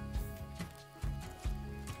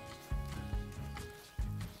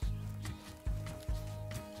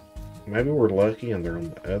 Maybe we're lucky and they're on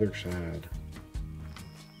the other side.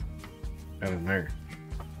 Out in there.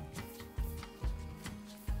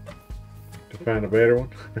 To find a better one?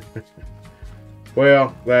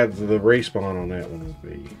 Well, that's the respawn on that one would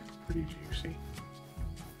be pretty juicy.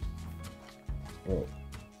 Oh.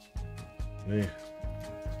 Yeah.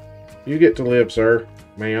 You get to live, sir.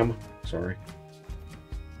 Ma'am. Sorry.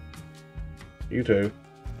 You too.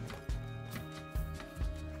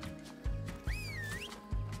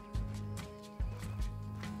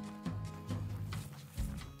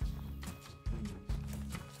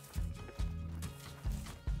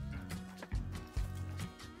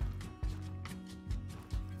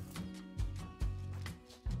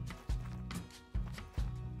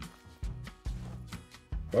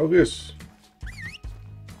 Focus.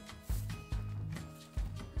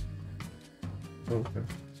 Okay.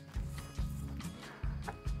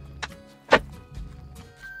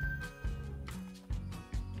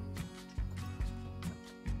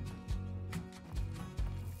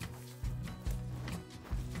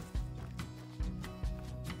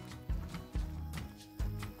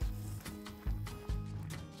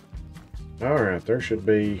 Alright, there should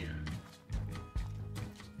be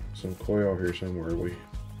some quail here somewhere. We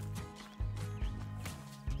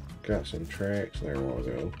got some tracks there a while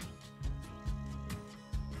ago.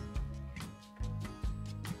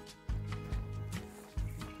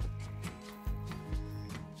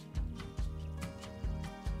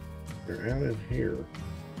 They're out in here.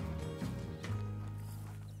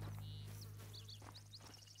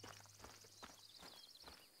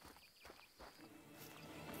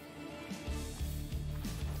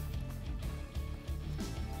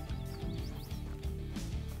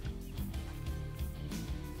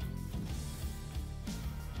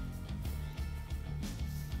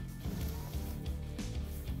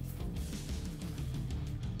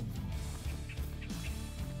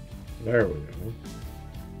 There we go.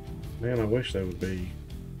 Man, I wish they would be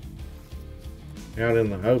out in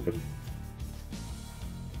the open.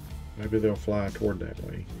 Maybe they'll fly toward that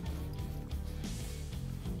way.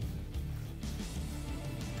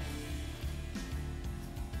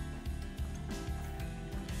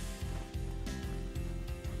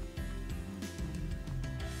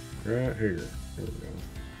 Right here. There we go.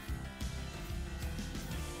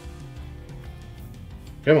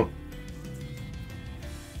 Come on.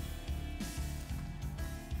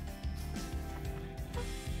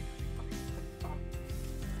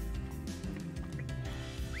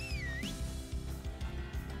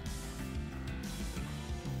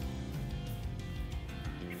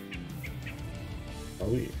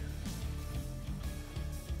 Oh yeah.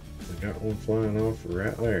 We got one flying off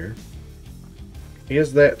right there.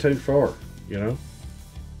 Is that too far, you know?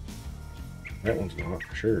 That one's not,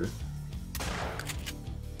 for sure.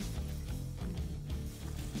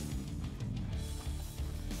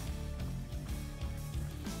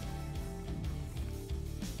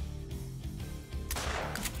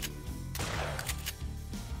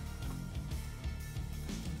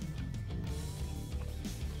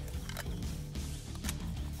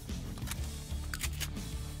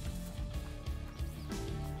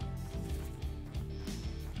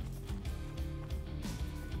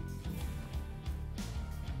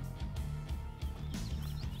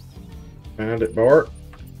 Find it, Bart.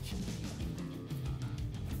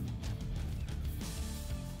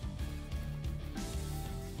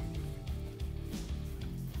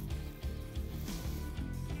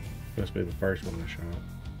 Must be the first one I shot.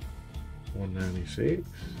 196.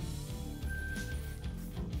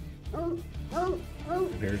 And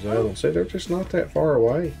here's the other one. See, they're just not that far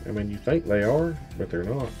away. I mean, you think they are, but they're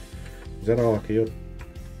not. Is that all I killed?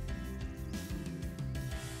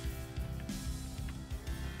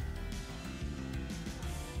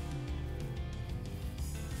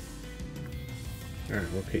 Alright,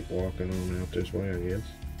 we'll keep walking on out this way, I guess.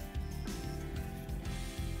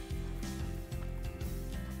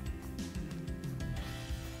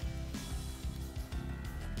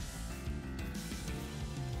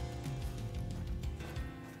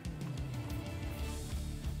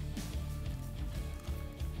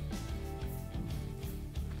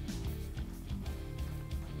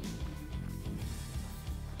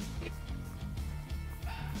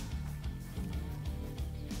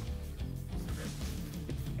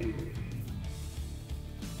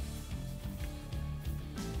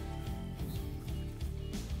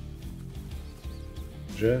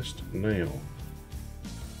 Just now.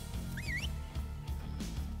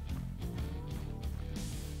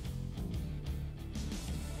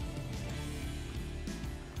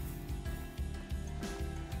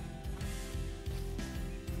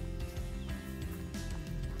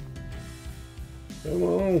 Come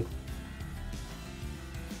on.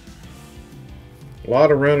 A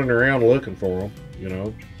lot of running around looking for them, you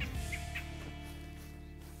know.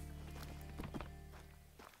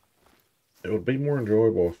 It would be more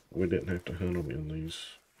enjoyable if we didn't have to hunt them in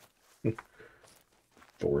these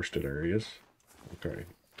forested areas. Okay,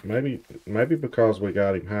 maybe because we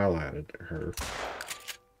got him highlighted, her.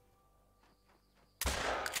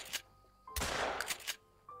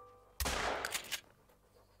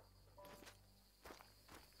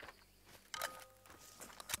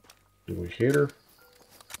 Did we hit her?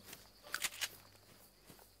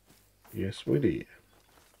 Yes, we did.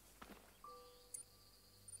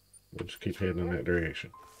 We'll just keep heading in that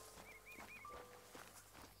direction.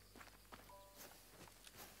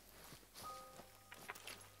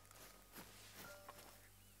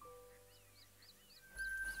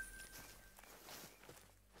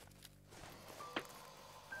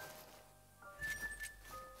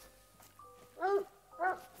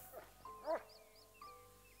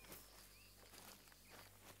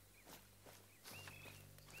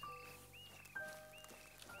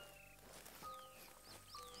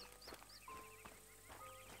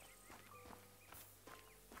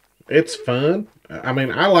 It's fun. I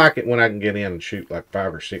mean, I like it when I can get in and shoot like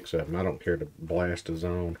 5 or 6 of them. I don't care to blast a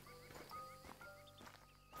zone.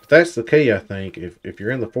 But that's the key, I think. If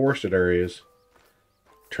you're in the forested areas,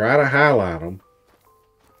 try to highlight them,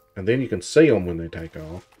 and then you can see them when they take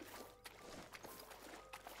off.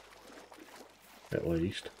 At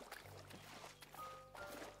least.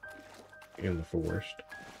 In the forest.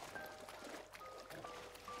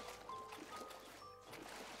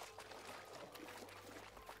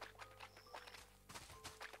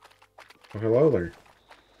 Oh, hello there.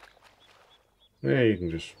 Yeah, you can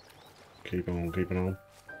just keep on keeping on.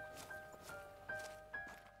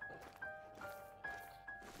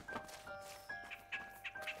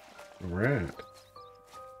 Alright.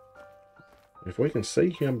 If we can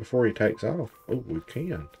see him before he takes off. Oh, we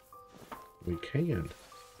can. We can.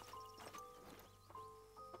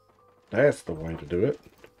 That's the way to do it.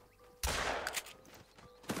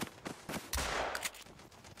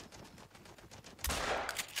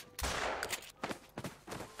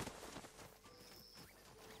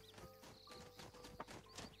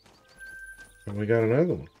 And we got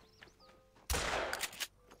another one.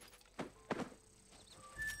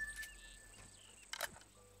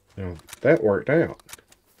 Now, that worked out.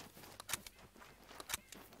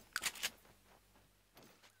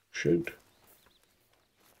 Shoot.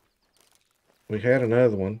 We had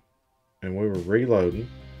another one, and we were reloading.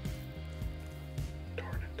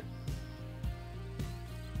 Darn it.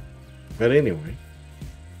 But anyway.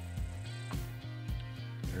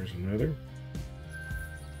 There's another.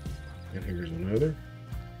 And here's another.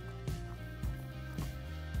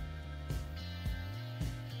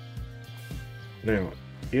 Now,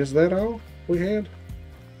 is that all we had?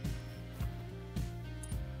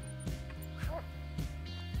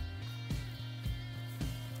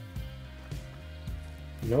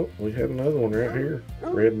 Nope, we had another one right here.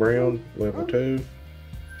 Red brown, level 2.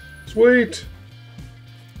 Sweet!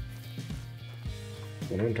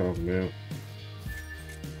 That's what I'm talking about.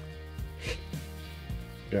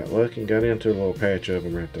 Got lucky and got into a little patch of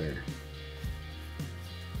them right there.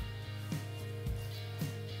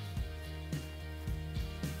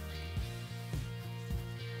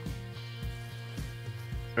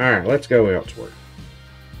 Alright, let's go elsewhere.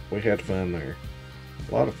 We had fun there.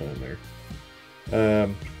 A lot of fun there.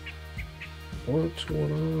 What's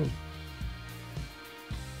going on?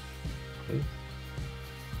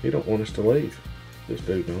 He don't want us to leave. This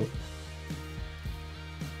dude don't.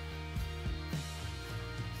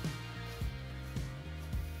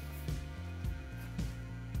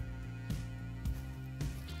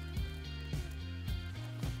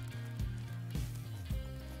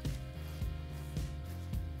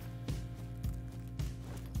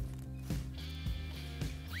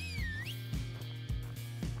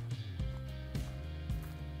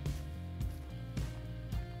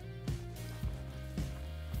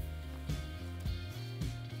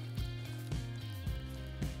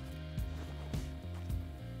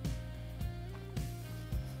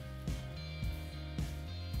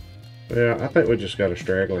 Yeah, I think we just got a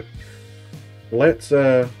straggler. Let's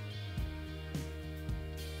go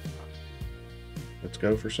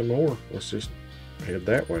for some more. Let's just head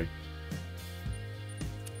that way.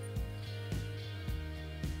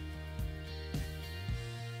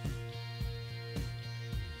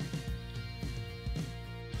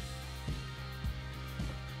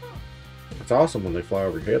 It's awesome when they fly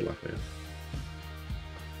over your head like that.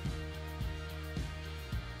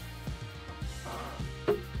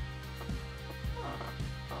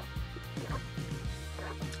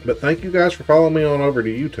 But thank you guys for following me on over to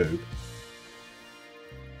YouTube.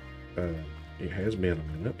 It has been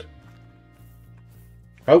a minute.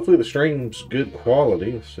 Hopefully the stream's good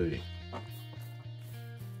quality. Let's see.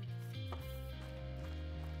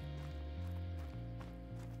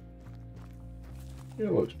 Yeah,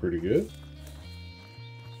 it looks pretty good.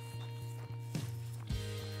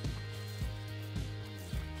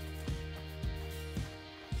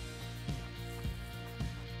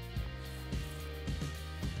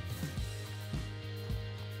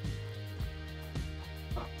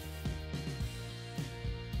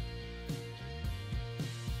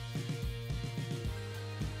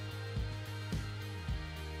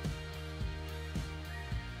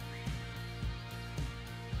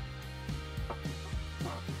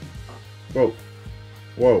 Whoa.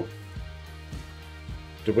 Whoa.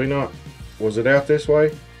 Did we not... Was it out this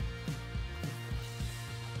way?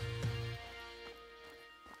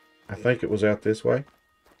 I think it was out this way.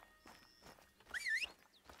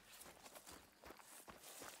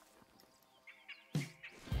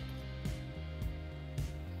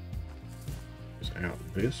 It's out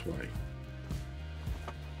this way.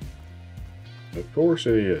 Of course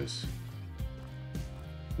it is.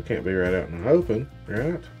 We can't be right out in the open,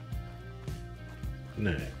 right?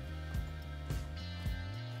 No.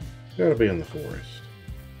 Gotta be in the forest.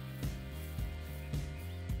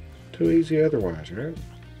 Too easy otherwise, right?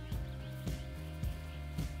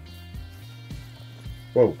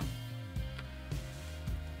 Whoa.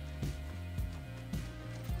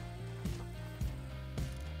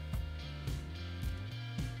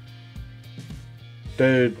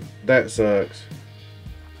 Dude, that sucks.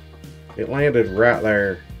 It landed right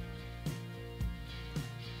there.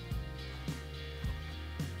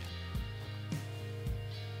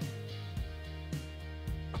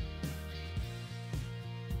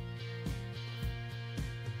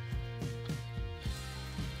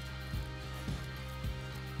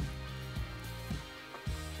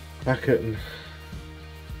 I couldn't.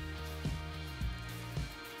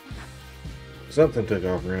 Something took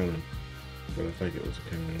off running, but I think it was a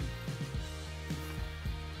coon.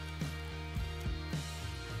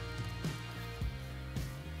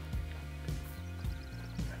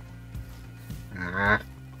 Ah,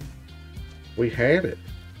 we had it.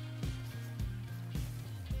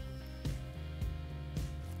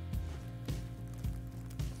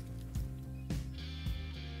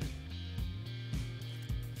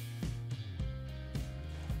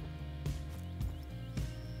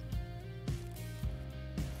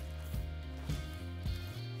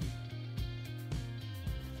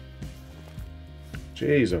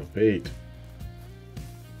 Jeez, oh Pete.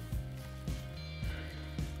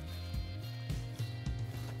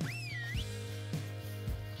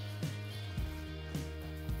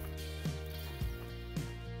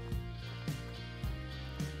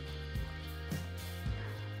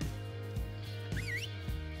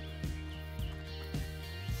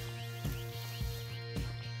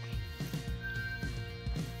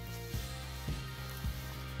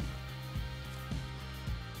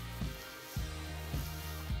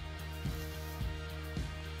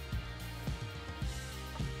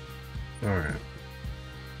 Alright.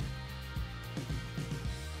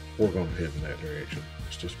 We're going to head in that direction.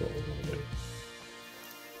 It's just what we're going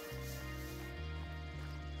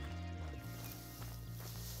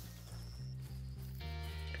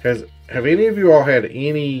to do. Have any of you all had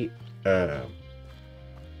any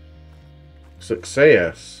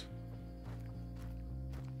success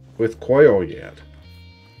with quail yet?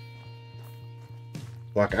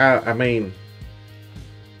 Like I mean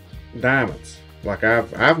diamonds. Like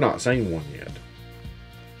I've not seen one yet.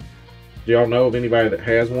 Do y'all know of anybody that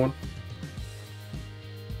has one?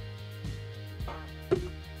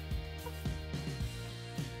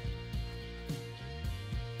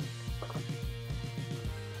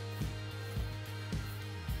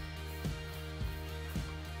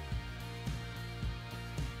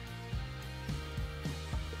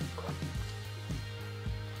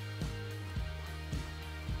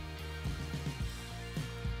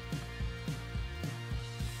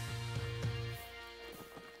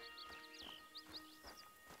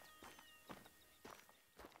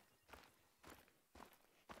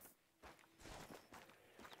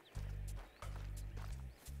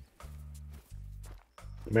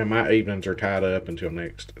 Man, my evenings are tied up until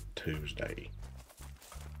next Tuesday.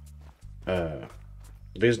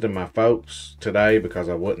 Visiting my folks today because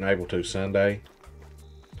I wasn't able to Sunday.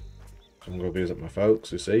 So I'm going to visit my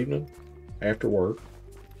folks this evening after work.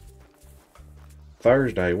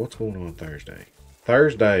 Thursday, what's going on Thursday?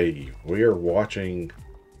 Thursday, we are watching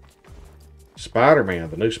Spider-Man,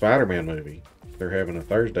 the new Spider-Man movie. They're having a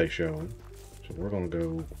Thursday showing. So we're going to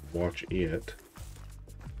go watch it.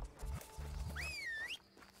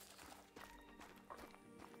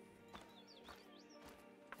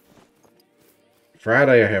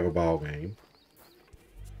 Friday I have a ball game.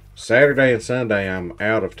 Saturday and Sunday I'm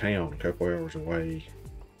out of town, a couple hours away.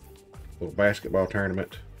 Little basketball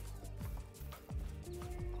tournament.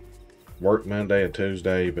 Work Monday and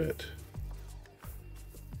Tuesday, but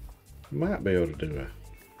might be able to do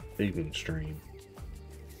a evening stream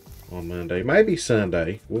on Monday. Maybe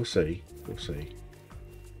Sunday. We'll see. We'll see.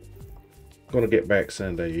 Gonna get back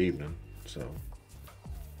Sunday evening, so.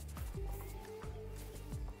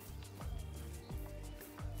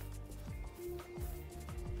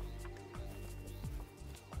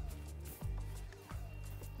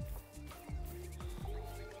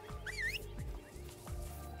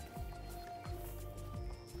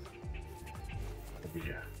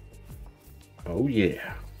 Yeah. Oh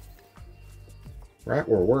yeah. Right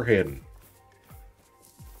where we're heading.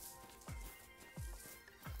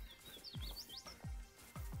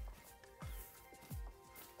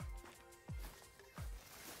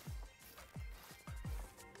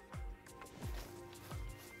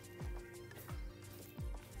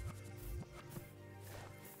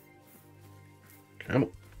 Come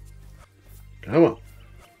on. Come on.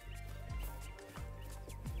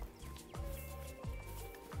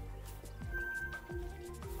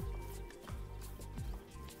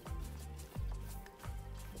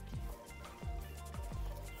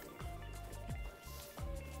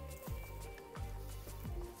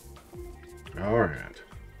 All right.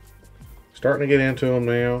 Starting to get into them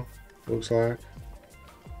now, looks like.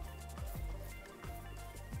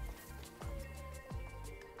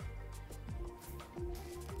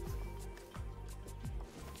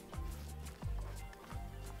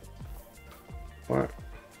 What?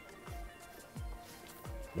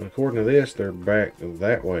 But according to this, they're back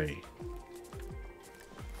that way.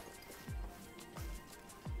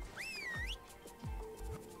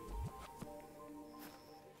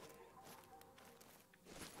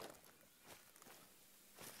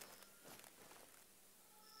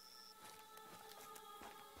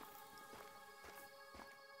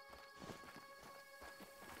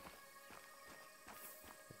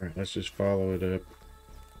 All right, let's just follow it up.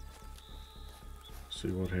 See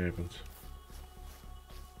what happens.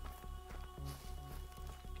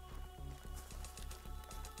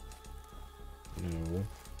 No.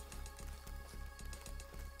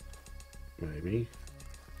 Maybe.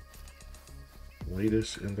 Lead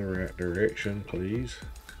us in the right direction, please.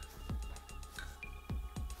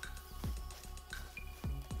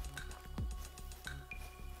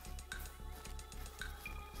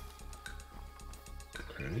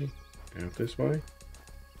 Okay, out this way.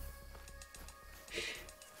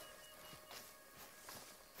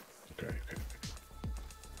 Okay.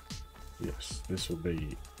 Yes, this will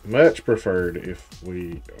be much preferred if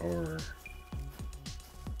we are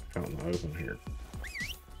out in the open here.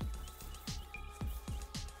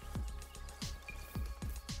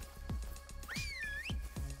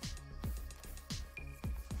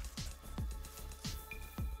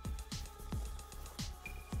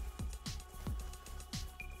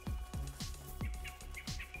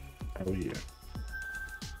 Oh yeah,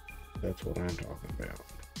 that's what I'm talking about.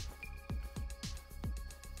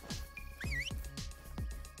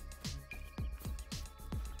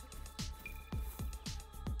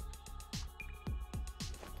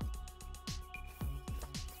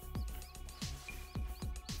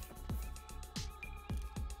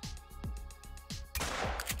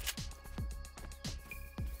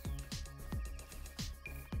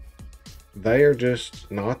 They are just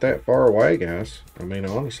not that far away, guys. I mean,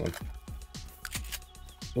 honestly.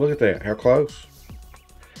 Look at that. How close.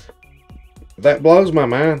 That blows my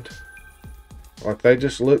mind. Like, they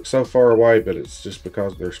just look so far away, but it's just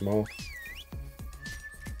because they're small.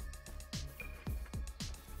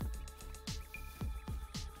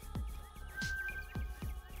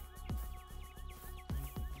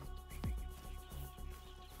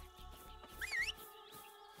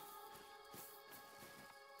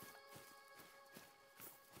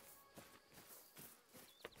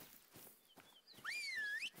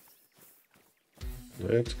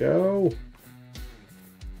 Let's go.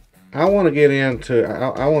 I want to get into,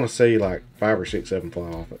 I want to see like 5 or 6 of them fly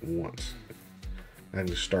off at once. And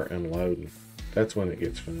just start unloading. That's when it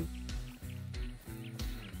gets fun.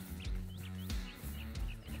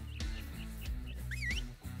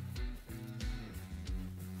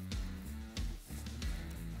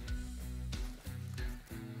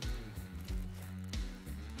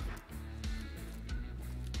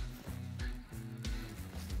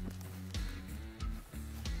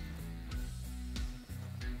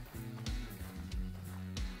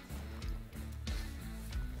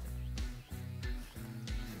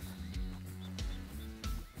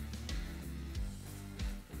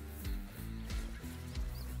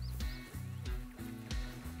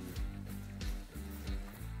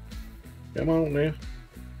 Come on now.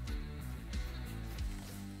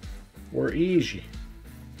 We're easy.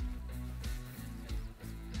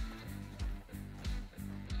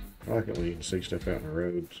 I like it when you can see stuff out in the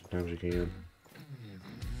road. Sometimes you can.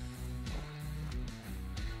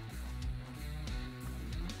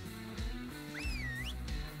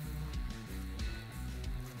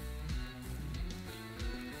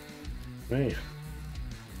 Man.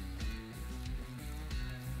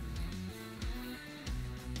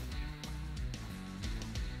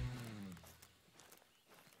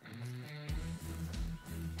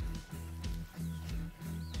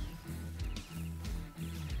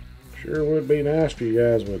 Sure would be nice if you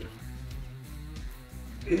guys would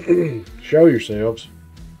show yourselves.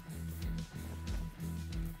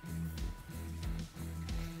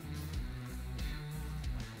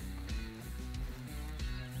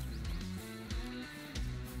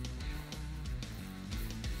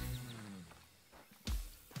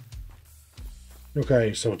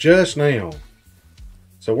 Okay, so just now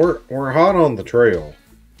So we're hot on the trail.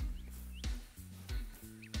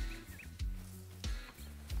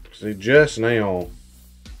 See, just now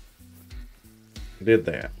did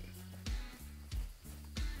that.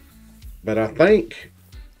 But I think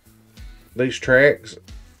these tracks,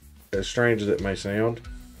 as strange as it may sound,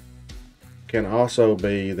 can also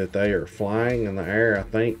be that they are flying in the air. I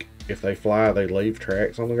think if they fly, they leave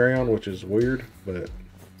tracks on the ground, which is weird, but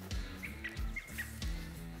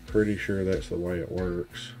pretty sure that's the way it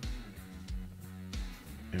works.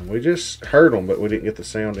 And we just heard them, but we didn't get the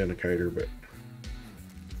sound indicator, but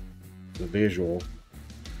the visual.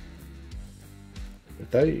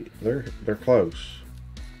 But they're close.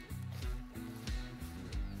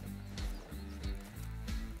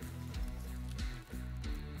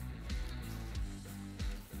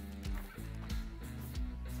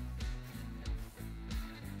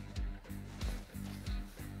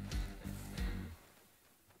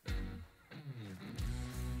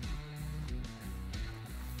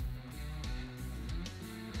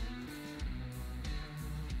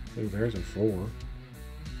 Ooh, there's a 4. We'll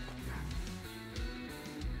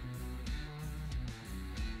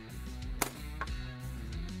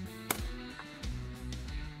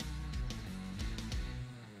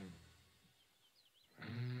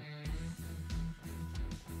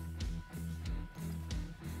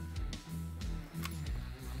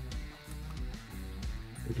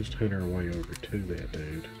just hunt our way over to that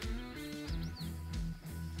dude.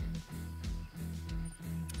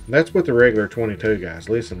 That's with the regular 22, guys.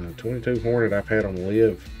 Listen, the 22 Hornet, I've had them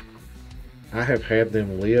live. I have had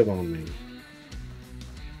them live on me.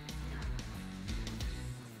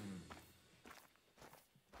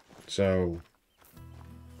 So,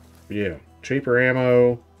 yeah. Cheaper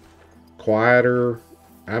ammo, quieter.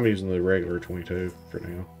 I'm using the regular 22 for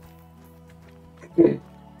now.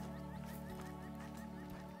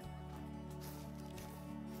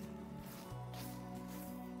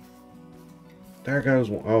 There goes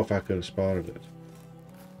one. Oh, if I could have spotted it.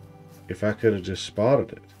 If I could have just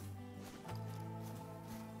spotted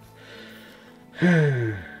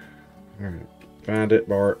it. Alright. Find it,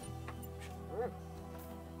 Bart.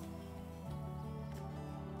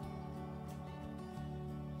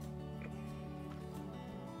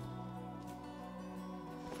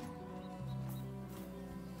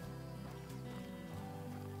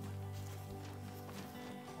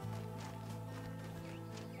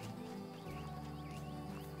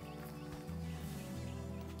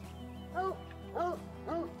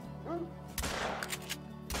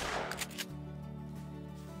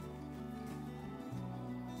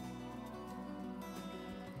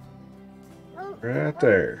 Right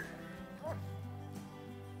there.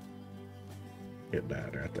 It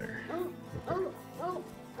died right there. Okay.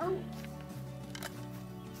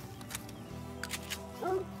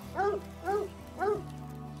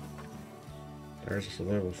 There's a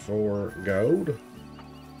level 4 gold.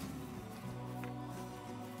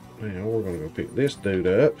 Now we're gonna go pick this dude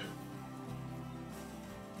up.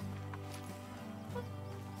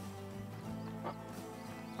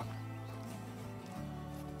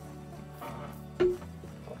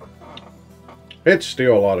 It's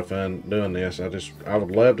still a lot of fun doing this. I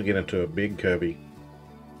would love to get into a big cubby.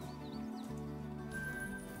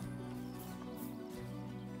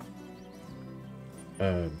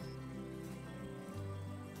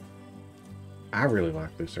 I really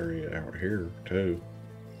like this area out here too.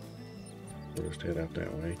 We'll just head out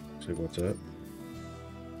that way, see what's up.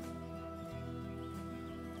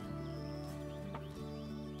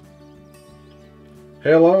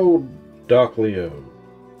 Hello, Doc Leo.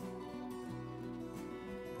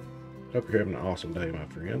 Hope you're having an awesome day, my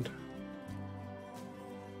friend.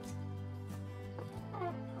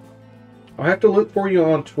 I'll have to look for you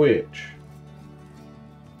on Twitch.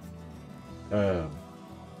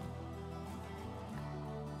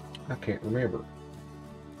 I can't remember.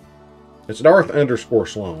 It's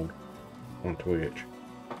Darth_Sloan on Twitch.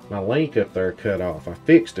 My link up there cut off. I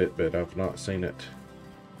fixed it, but I've not seen it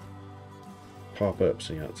pop up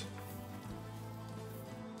since.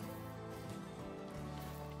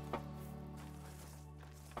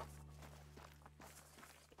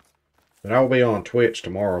 But I'll be on Twitch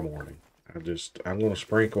tomorrow morning. I'm going to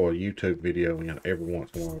sprinkle a YouTube video in every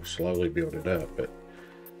once in a while, slowly build it up. But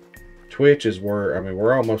Twitch is where, I mean,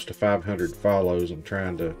 we're almost to 500 follows. I'm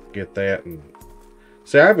trying to get that. And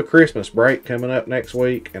see, I have a Christmas break coming up next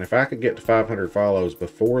week. And if I could get to 500 follows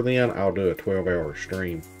before then, I'll do a 12-hour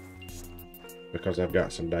stream. Because I've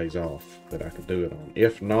got some days off that I could do it on.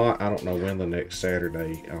 If not, I don't know when the next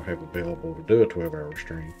Saturday I'll have available to do a 12-hour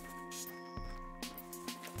stream.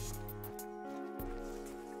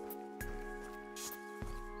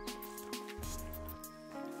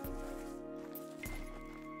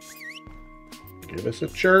 Give us a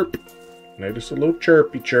chirp. Need us a little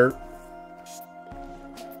chirpy chirp.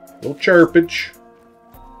 Little chirpage.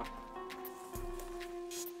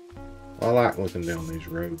 I like looking down these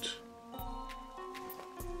roads.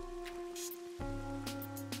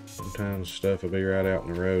 Sometimes stuff will be right out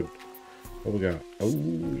in the road. What we got? Oh,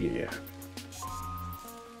 yeah.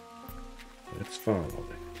 Let's follow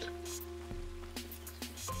it.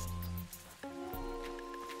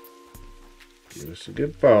 Give us a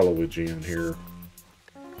good followage in here.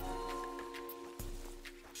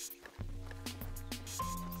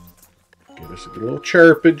 Give us a good little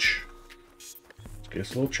chirpage. Let's get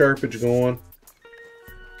us a little chirpage going.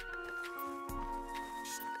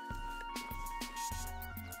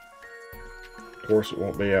 Of course, it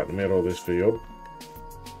won't be out in the middle of this field.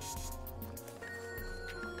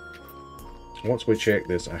 Once we check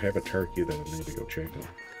this, I have a turkey that I need to go check on.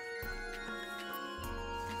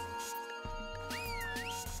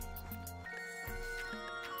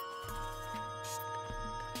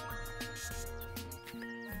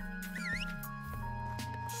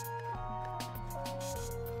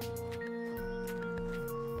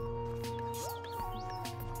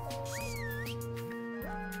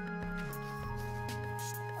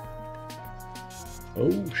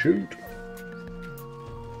 Oh, shoot.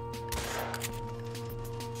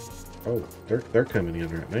 Oh, they're coming in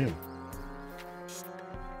right now.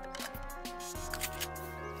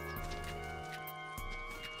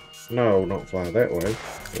 No, don't fly that way.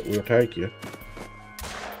 But we'll take you.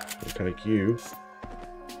 We'll take you.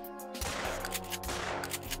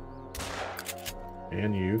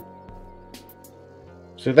 And you.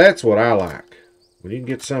 So that's what I like. When you can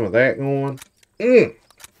get some of that going. Mmm.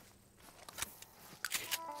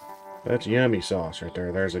 That's yummy sauce right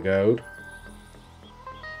there. There's a gold.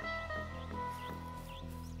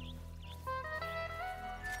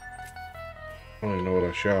 I don't even know what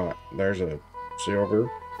I shot. There's a silver.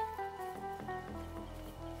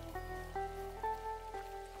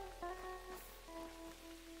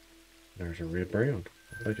 There's a red brown.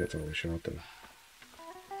 I think that's all we shot though.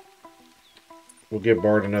 We'll give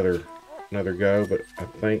Bart another go, but I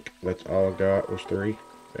think that's all I got was 3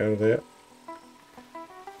 out of that.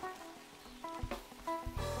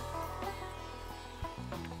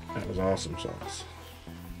 That was awesome sauce.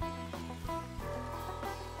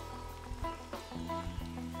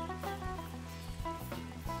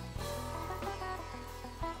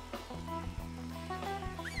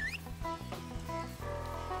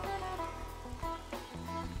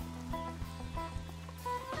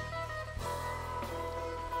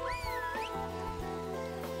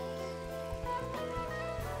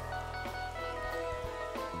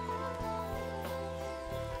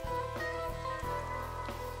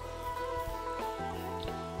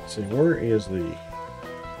 See, where is the...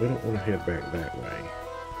 We don't want to head back that way.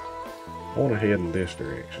 I want to head in this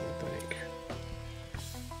direction, I think.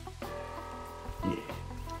 Yeah.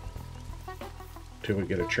 Till we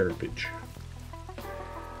get a chirpage.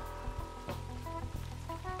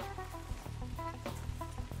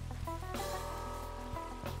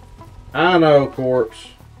 I know, Corpse.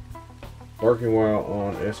 Working well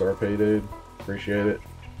on SRP, dude. Appreciate it.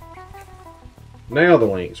 Now the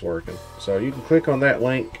link's working. So you can click on that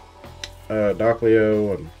link,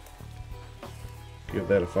 Docleo, and give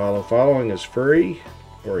that a follow. Following is free,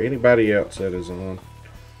 or anybody else that is on.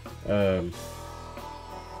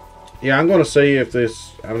 Yeah, I'm going to see if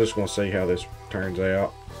this, I'm just going to see how this turns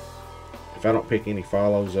out. If I don't pick any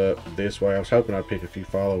follows up this way, I was hoping I'd pick a few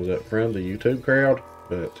follows up from the YouTube crowd,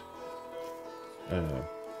 but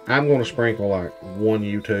I'm going to sprinkle like 1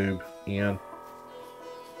 YouTube in.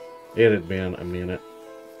 It had been a minute.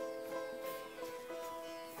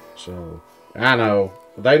 So, I know.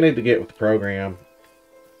 They need to get with the program.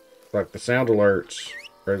 Like the sound alerts.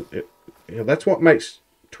 Or that's what makes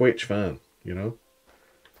Twitch fun, you know?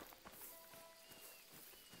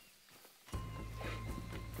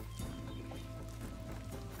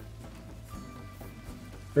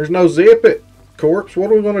 There's no zip it, Corpse. What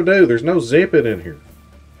are we going to do? There's no zip it in here.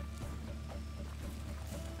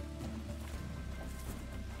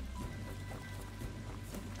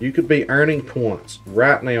 You could be earning points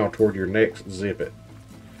right now toward your next zip it.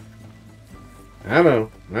 I know.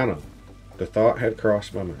 The thought had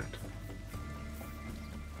crossed my mind.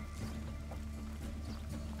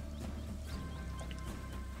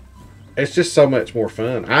 It's just so much more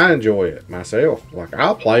fun. I enjoy it myself. Like,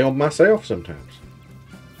 I'll play on myself sometimes.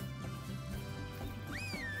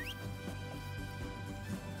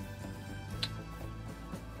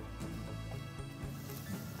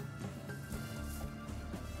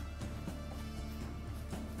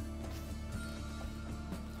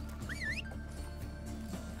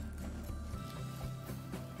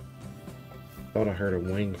 Thought I heard a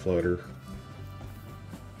wing flutter.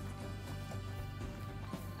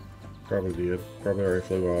 Probably did. Probably already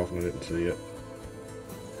flew off and I didn't see it.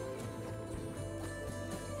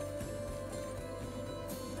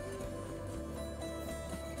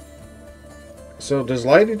 So does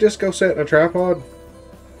Lady just go sit in a tripod?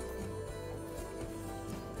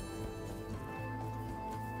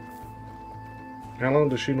 How long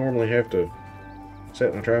does she normally have to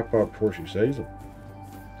sit in a tripod before she sees them?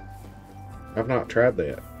 I've not tried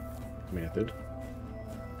that method.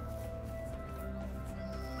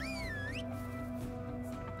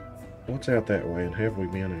 What's out that way, and have we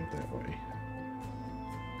been out that way?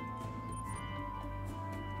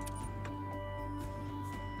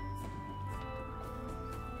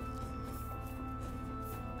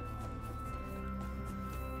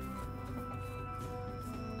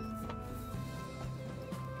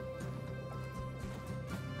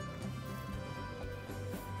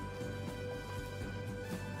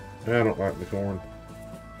 I don't like the corn.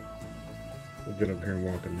 We'll get up here and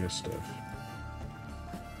walk in this stuff.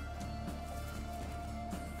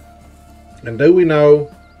 And do we know,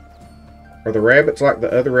 are the rabbits like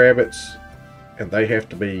the other rabbits and they have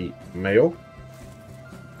to be male?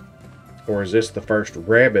 Or is this the first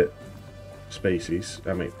rabbit species?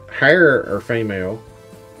 I mean, hare are female,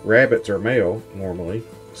 rabbits are male normally.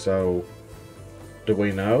 So, do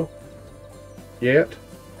we know yet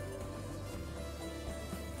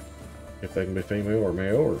if they can be female or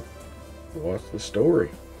male, or what's the story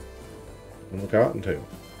on the cottontail?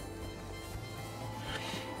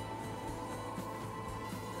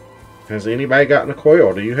 Has anybody gotten a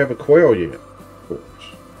quail? Do you have a quail yet? Of course,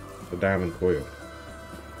 the diamond quail.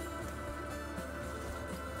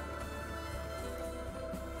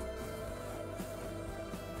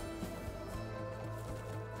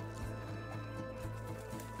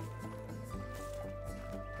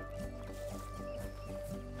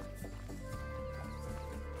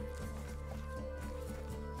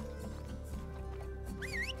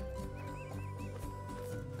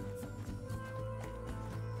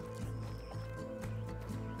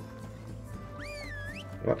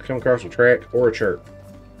 I'd like to come across a track or a chirp.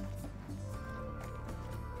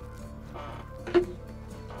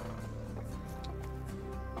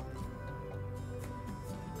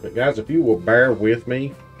 But guys, if you will bear with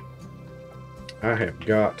me, I have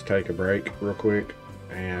got to take a break real quick,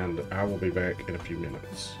 and I will be back in a few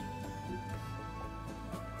minutes.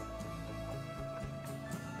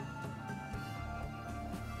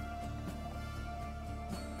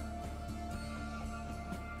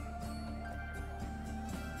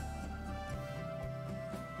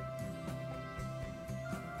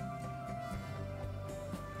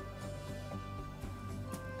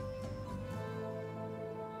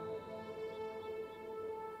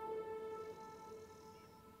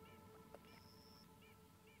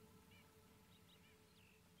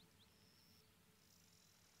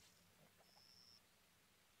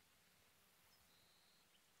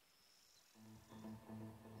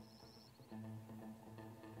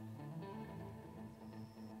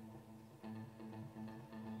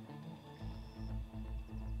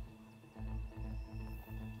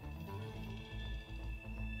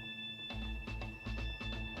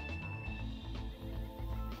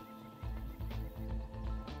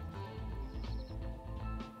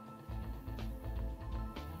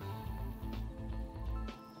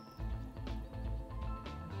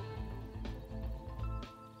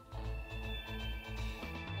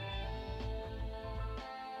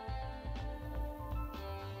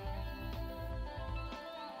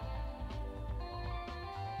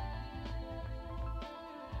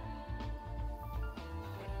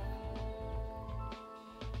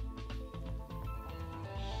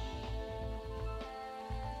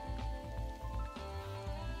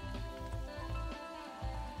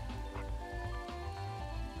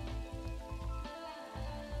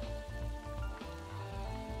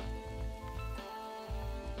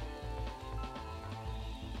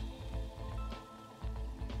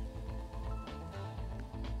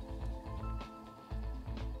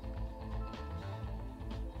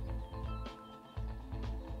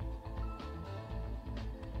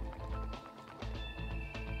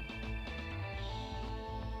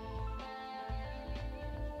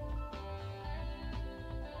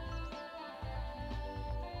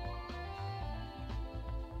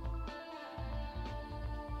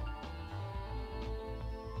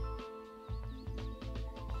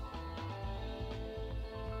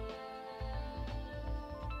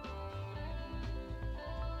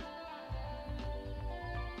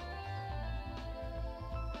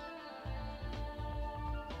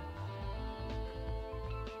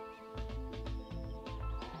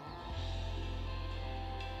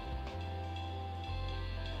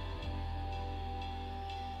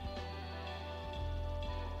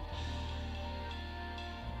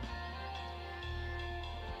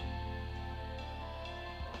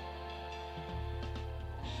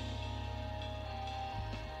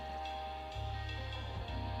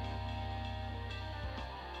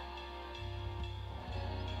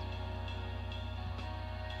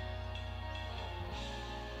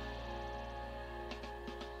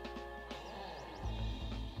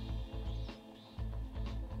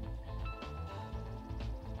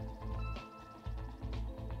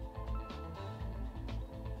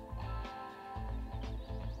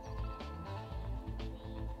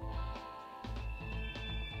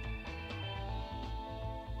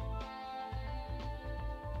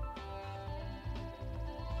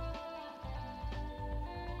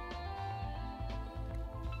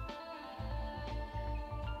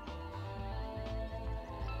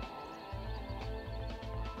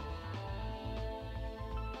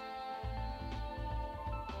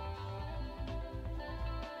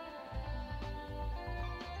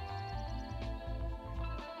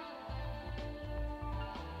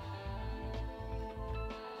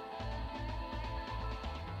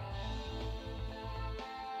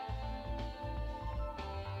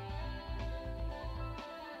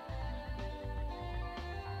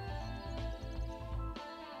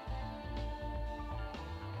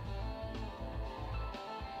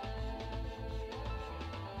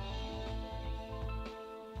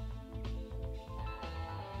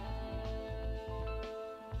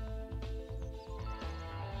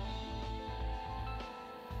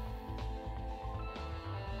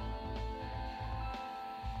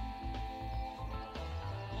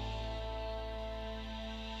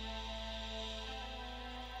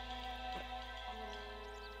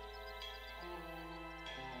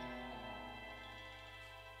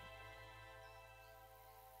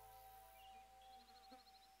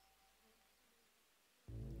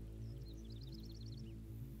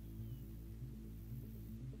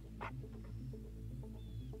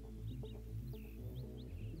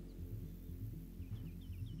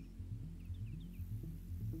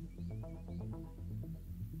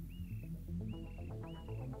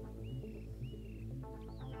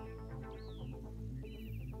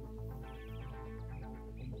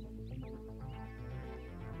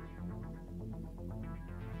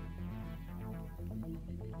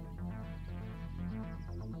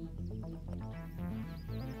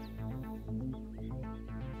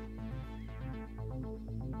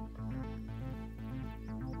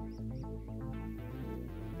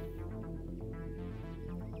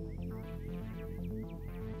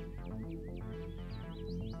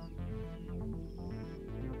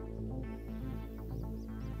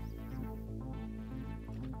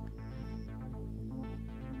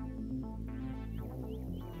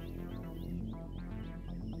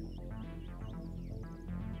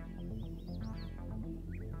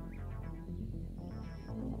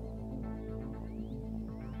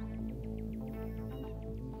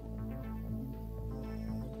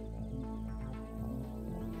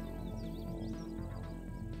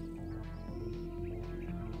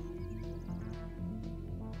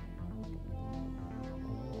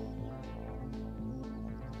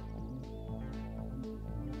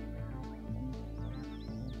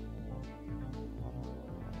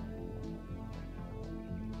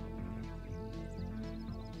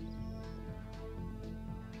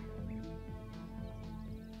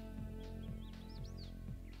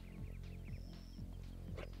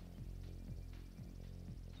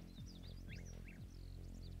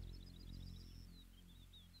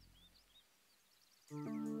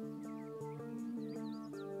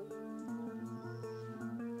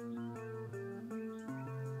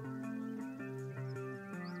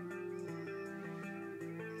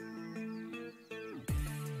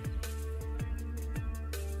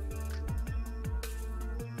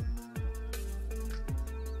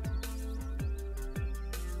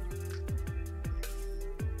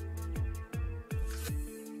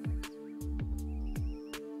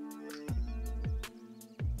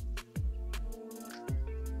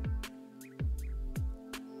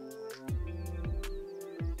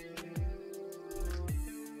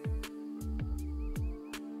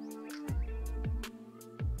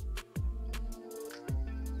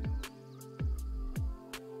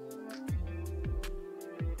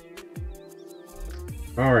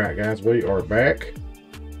 Alright guys, we are back.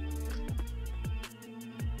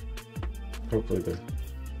 Hopefully the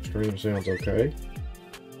stream sounds okay.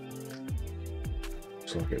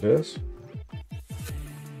 Looks like it does.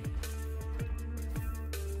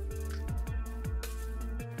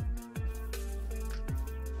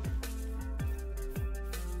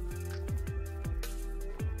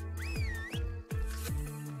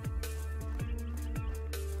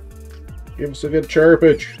 Give us a good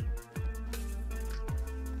chirpage.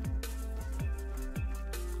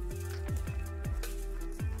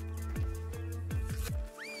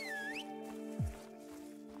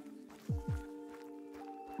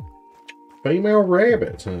 Female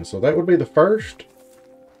rabbits, huh? So that would be the first.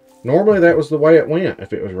 Normally that was the way it went.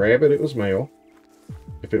 If it was rabbit, it was male.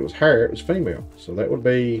 If it was hare, it was female. So that would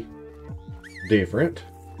be different.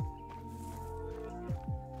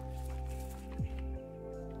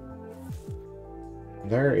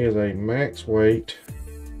 There is a max weight.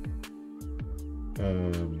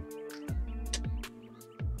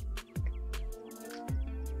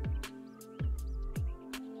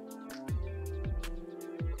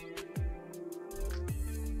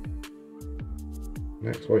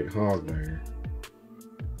 Max weight hog there.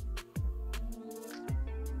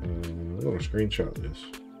 I'm going to screenshot this.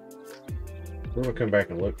 We're going to come back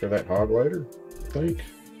and look for that hog later, I think.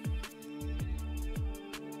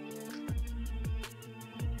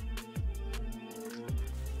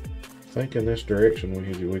 I think in this direction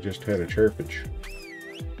we just had a chirpage.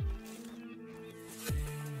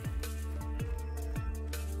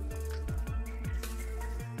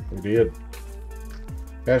 We did.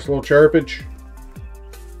 That's a little chirpage.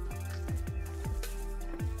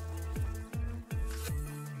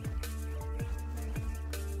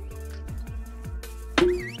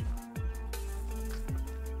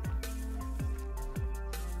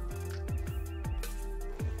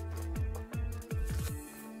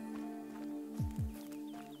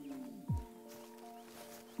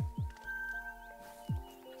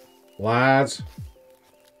 Lies.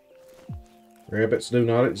 Rabbits do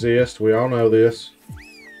not exist. We all know this.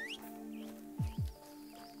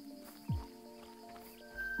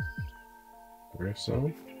 Rest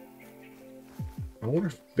on. I wonder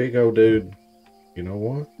if big old dude. You know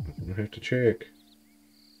what? I'm gonna have to check.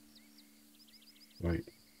 Wait.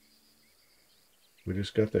 We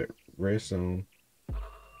just got that rest zone.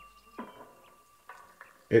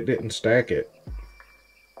 It didn't stack it.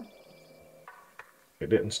 It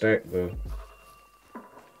didn't stack the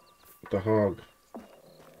hog.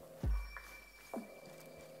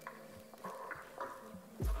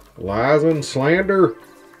 Lies and slander.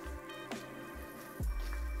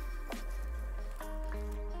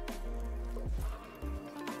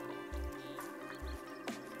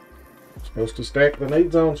 Supposed to stack the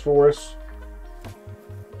need zones for us.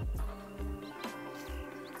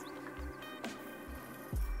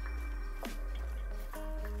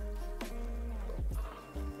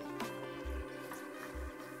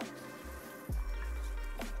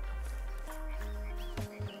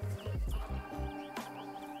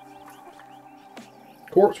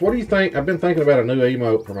 Corpse, what do you think? I've been thinking about a new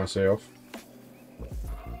emote for myself.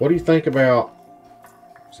 What do you think about...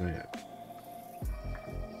 What's that?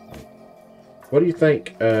 What do you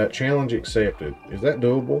think? Challenge accepted. Is that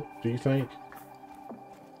doable, do you think?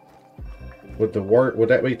 Would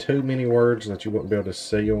that be too many words that you wouldn't be able to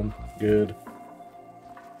see them good?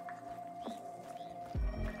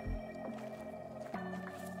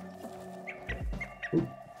 Ooh,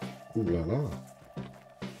 ooh la la.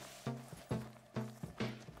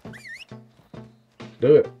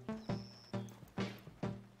 Do it.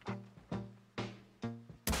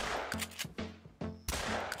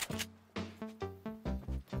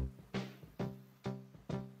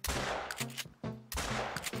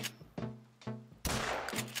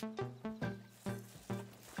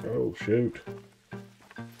 Oh, shoot.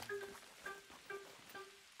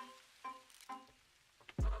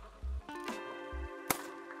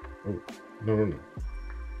 Oh, no, no, no.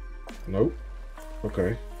 Nope.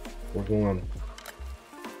 Okay. We're going...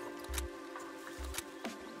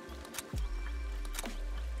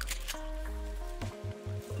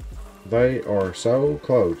 They are so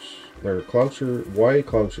close. They're closer, way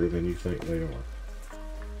closer than you think they are.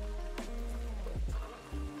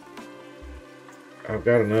 I've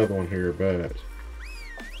got another one here, but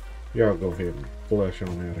y'all go ahead and flush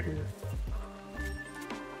on out of here.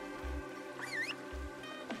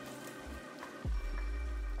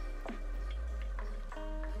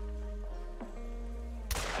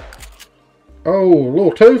 Oh,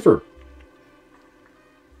 little twofer.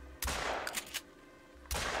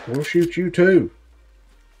 We'll shoot you too.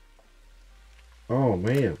 Oh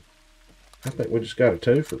man, I think we just got a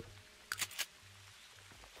twofer.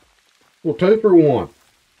 Well, twofer one.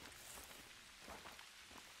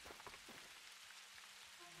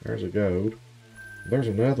 There's a gold. There's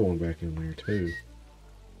another one back in there too.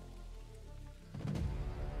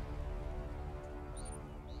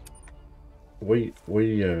 We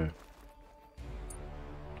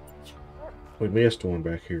missed one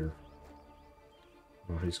back here.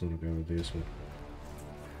 Oh, he's gonna go with this one.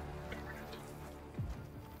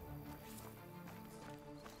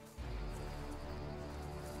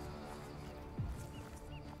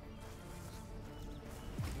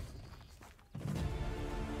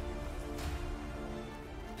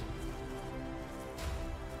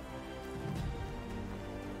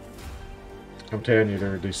 I'm telling you,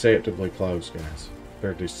 they're deceptively close, guys.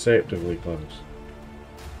 They're deceptively close.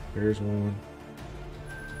 Here's one.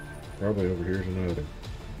 Probably over here's another.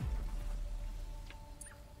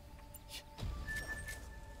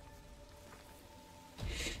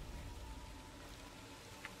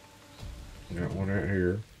 Got one out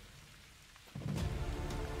here.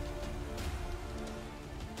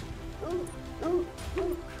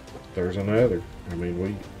 There's another. I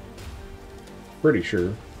mean, pretty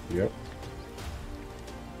sure. Yep.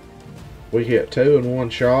 We hit two in one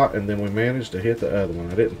shot, and then we managed to hit the other one.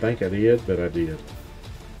 I didn't think I did, but I did.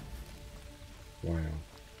 Wow.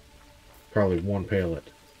 Probably one pellet.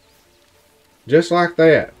 Just like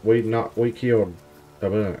that, we killed a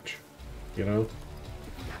bunch, you know?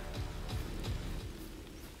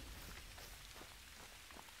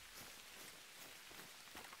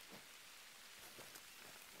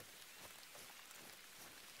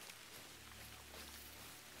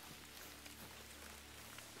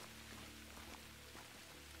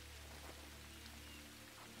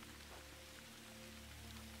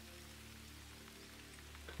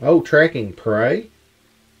 Oh, tracking prey?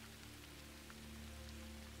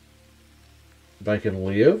 They can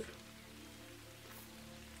live?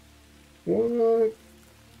 What?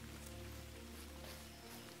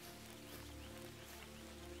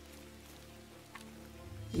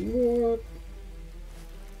 What?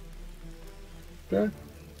 Okay.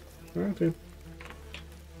 Alright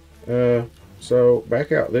then. So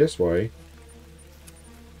back out this way.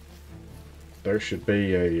 There should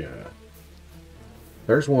be a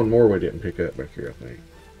there's one more we didn't pick up back here, I think.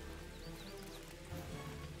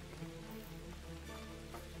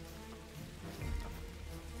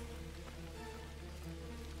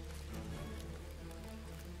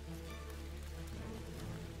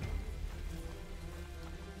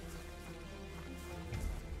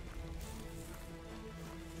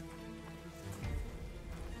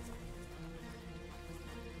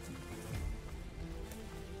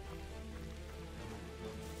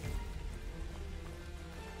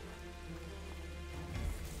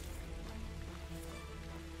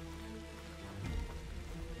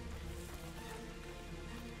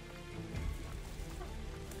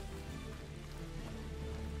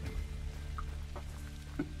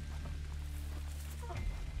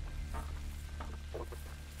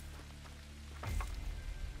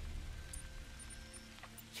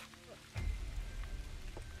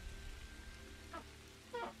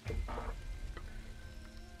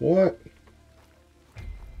 What?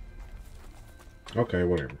 Okay,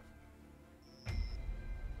 whatever.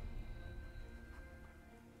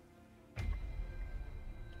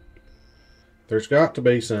 There's got to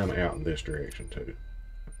be some out in this direction too.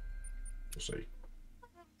 We'll see.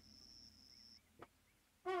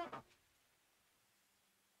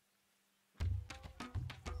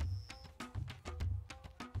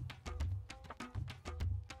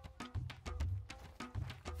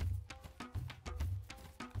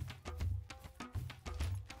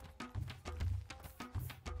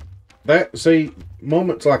 See,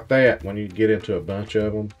 moments like that when you get into a bunch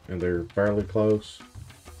of them and they're fairly close.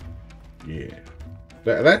 Yeah.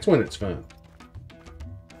 That's when it's fun.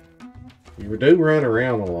 You do run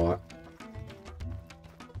around a lot.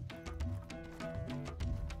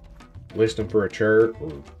 Listening for a chirp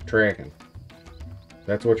or tracking.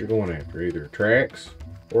 That's what you're going after. Either tracks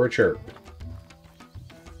or a chirp.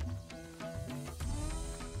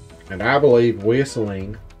 And I believe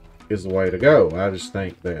whistling is the way to go. I just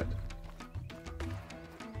think that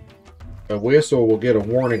a whistle will get a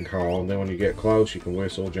warning call, and then when you get close, you can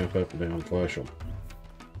whistle, jump up and down, and flush them.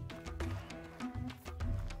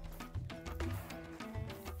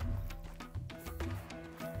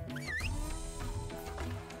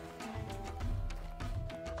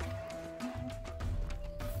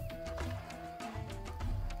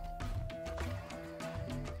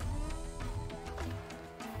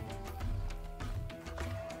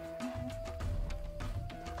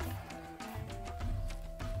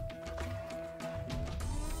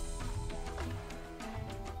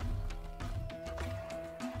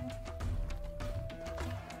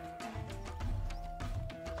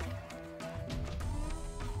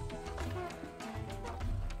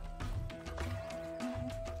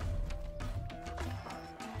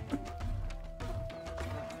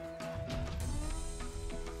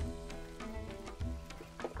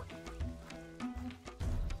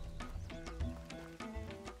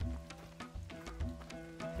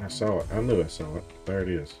 I saw it. I knew I saw it. There it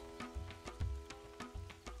is.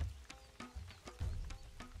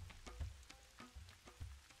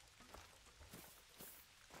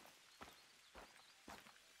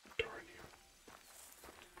 Darn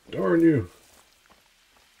you. Darn you.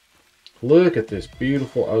 Look at this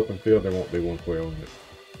beautiful open field. There won't be one quail in it.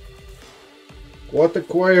 What the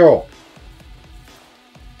quail?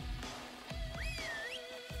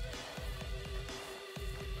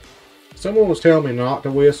 Someone was telling me not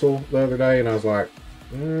to whistle the other day, and I was like,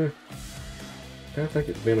 I think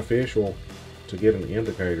it's beneficial to get an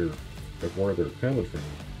indicator of where they're coming from.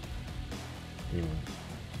 You know,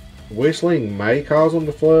 whistling may cause them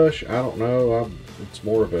to flush. I don't know. It's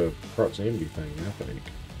more of a proximity thing, I think.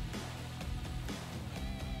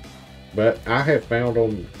 But I have found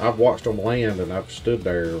them. I've watched them land, and I've stood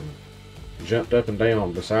there and jumped up and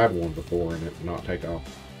down beside one before, and it not take off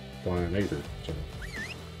flying either. So.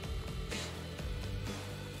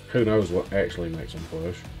 Who knows what actually makes them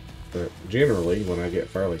flush. But generally, when I get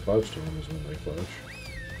fairly close to them is when they flush.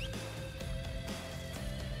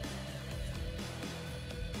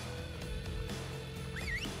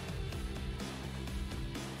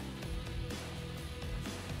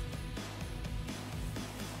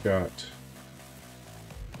 Got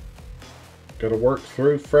to work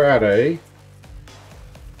through Friday.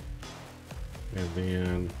 And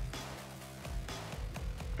then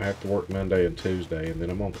I have to work Monday and Tuesday, and then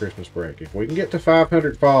I'm on Christmas break. If we can get to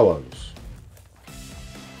 500 follows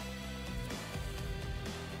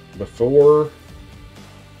before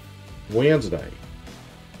Wednesday.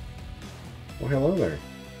 Well, hello there.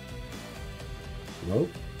 Nope.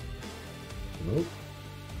 Nope.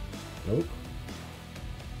 Nope.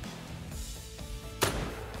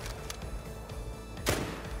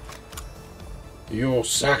 You'll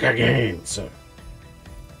suck again, sir.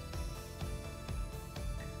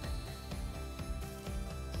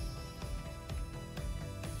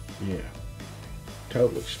 Yeah,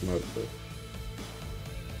 totally smoked it.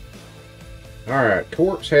 Alright,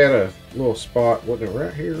 Corpse had a little spot, wasn't it,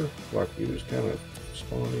 right here? Like you just kind of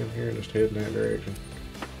spawned in here and just head in that direction.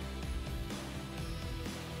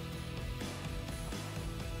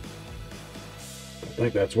 I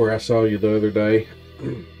think that's where I saw you the other day.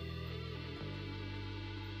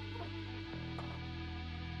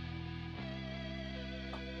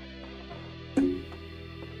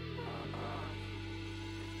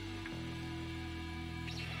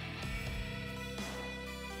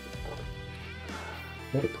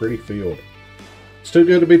 What a pretty field. It's too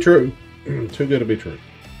good to be true. Too good to be true.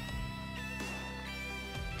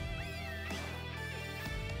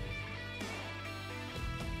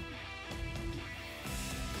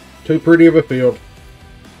 Too pretty of a field.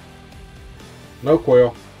 No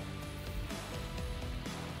quail.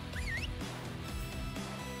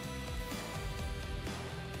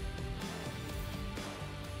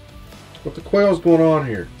 What the quail's going on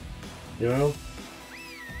here? You know?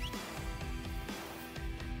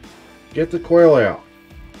 Get the quail out.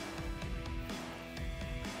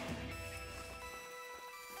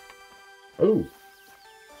 Oh.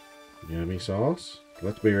 Yummy sauce.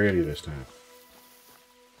 Let's be ready this time.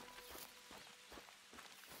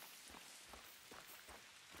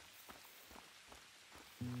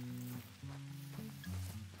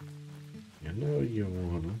 You know you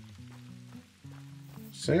wanna.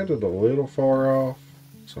 Sounded a little far off,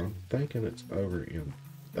 so I'm thinking it's over in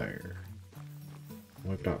there.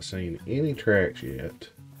 We've not seen any tracks yet.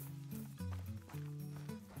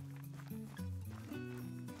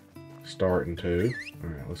 Starting to.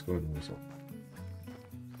 Alright, let's go ahead and whistle.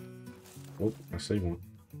 Oh, I see one.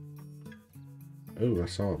 Oh, I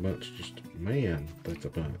saw a bunch. Just, man, that's a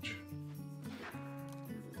bunch.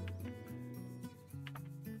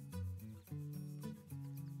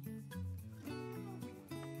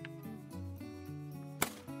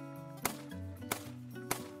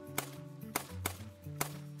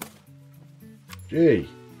 Gee.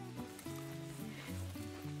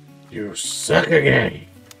 You suck again.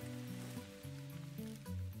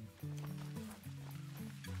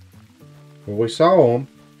 Well, we saw them.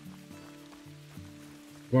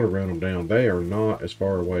 I'm going to run them down. They are not as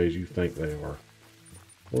far away as you think they are.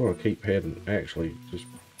 We're going to keep heading, actually, just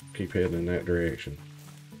keep heading in that direction.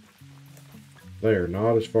 They are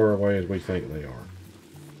not as far away as we think they are.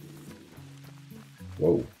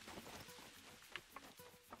 Whoa.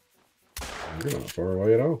 You're not far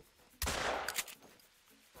away at all.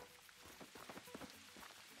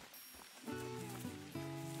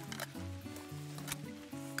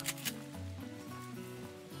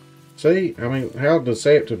 See, I mean, how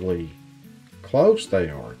deceptively close they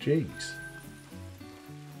are. Jeez.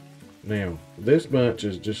 Now, this bunch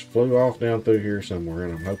is just flew off down through here somewhere,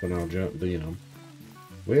 and I'm hoping I'll jump them.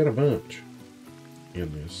 We had a bunch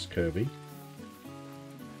in this cubby.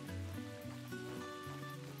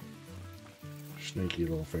 Sneaky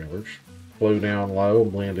little fellers. Flew down low,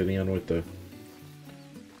 blended in with the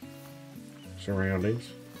surroundings.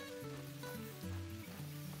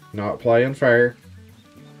 Not playing fair.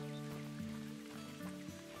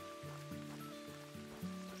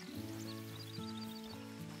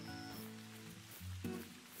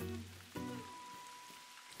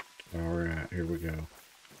 Alright, here we go.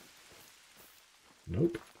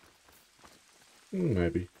 Nope.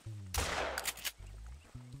 Maybe.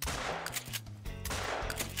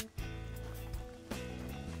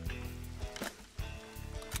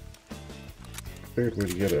 Figured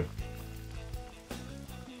we'd get a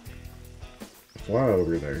fly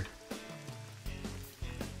over there.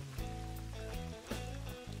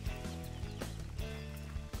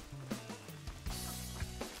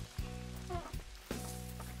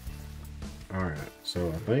 Alright, so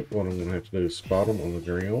I think what I'm going to have to do is spot them on the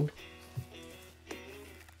ground.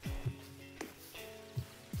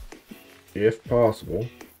 If possible.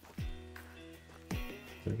 I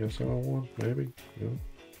think I saw one, maybe? No.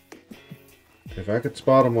 If I could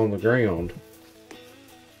spot them on the ground,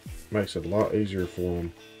 makes it a lot easier for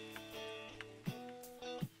them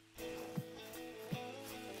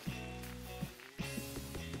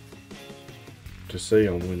to see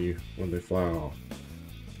them when they fly off.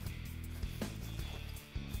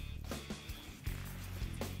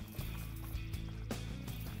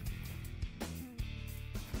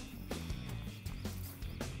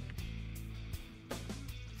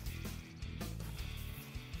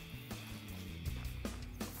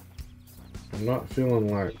 I'm not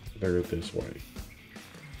feeling like they're this way.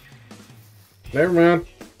 Never mind.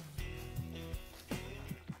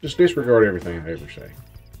 Just disregard everything I ever say.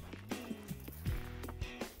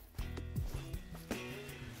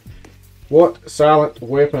 What silent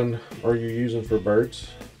weapon are you using for birds?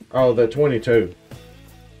 Oh, the 22.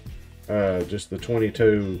 Just the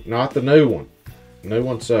 22, not the new one. The new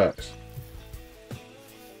one sucks.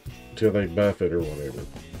 Until they buff it or whatever.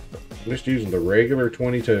 I'm just using the regular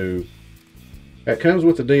 22. That comes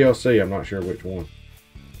with the DLC, I'm not sure which one.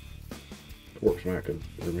 Corpse might could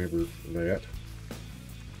remember that.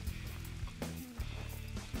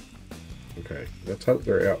 Okay, let's hope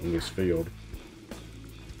they're out in this field.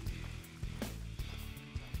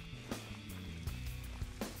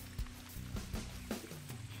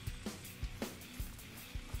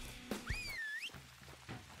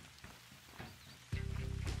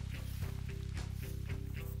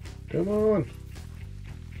 Come on.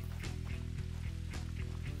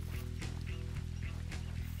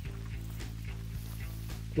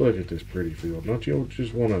 Look at this pretty field. Don't you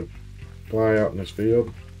just want to fly out in this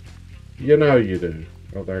field? You know you do.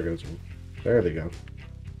 Oh, there goes one. There they go.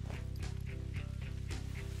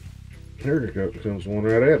 Here comes one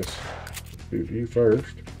right at us. Shoot you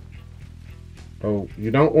first. Oh,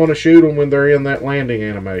 you don't want to shoot them when they're in that landing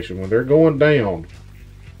animation. When they're going down,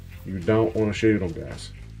 you don't want to shoot them,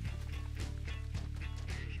 guys.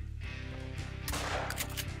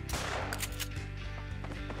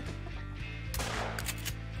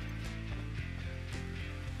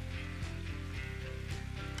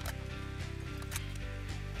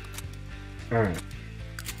 Alright.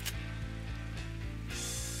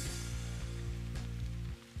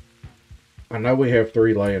 I know we have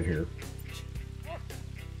 3 laying here.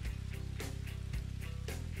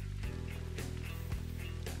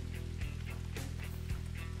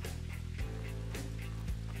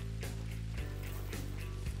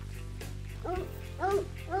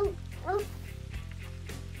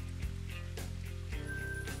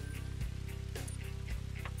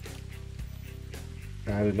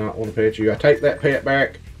 I did not want to pet you. I take that pet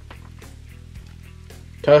back.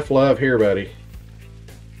 Tough love here, buddy.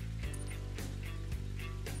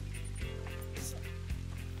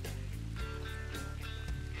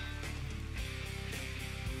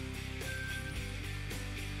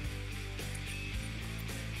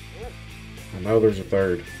 I know there's a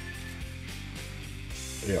third.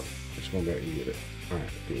 Yep, just going back and get it. Alright,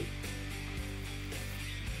 good.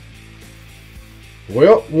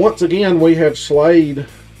 Well, once again, we have slayed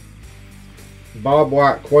Bob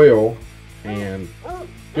White Quail. And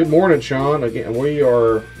good morning, Sean. Again, we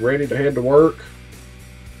are ready to head to work.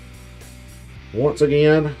 Once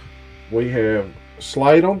again, we have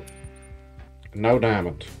slayed them. No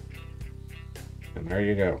diamond. And there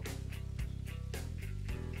you go.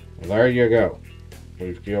 Well, there you go.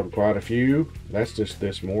 We've killed quite a few. That's just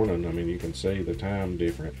this morning. I mean, you can see the time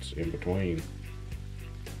difference in between.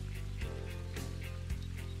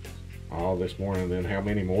 All this morning. Then how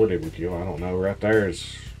many more did we kill? I don't know. Right there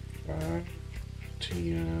is 5,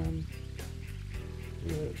 10,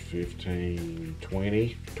 15,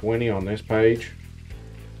 20. 20 on this page.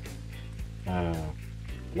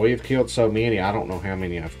 We've killed so many. I don't know how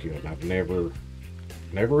many I've killed. I've never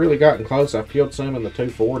really gotten close. I've killed some in the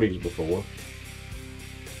 240s before.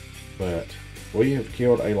 But we have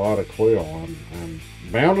killed a lot of quail. I'm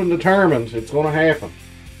bound and determined it's going to happen.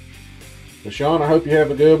 So Sean, I hope you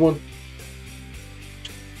have a good one.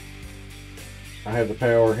 I have the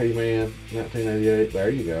power. Hey man, 1988. There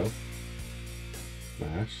you go.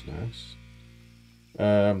 Nice, nice.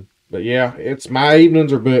 But yeah, it's my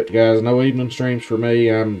evenings are booked, guys. No evening streams for me.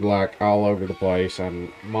 I'm like all over the place.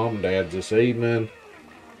 I'm mom and dad's this evening.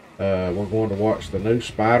 We're going to watch the new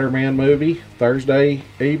Spider-Man movie Thursday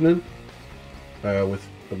evening with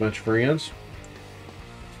a bunch of friends.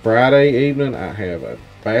 Friday evening, I have a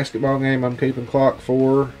basketball game I'm keeping clock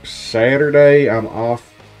for. Saturday, I'm off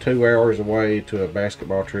 2 hours away to a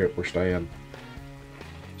basketball trip. We're staying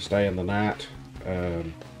the night.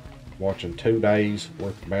 Watching 2 days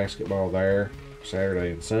worth of basketball there.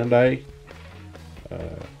 Saturday and Sunday.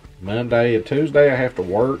 Monday and Tuesday I have to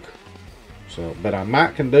work. So, but I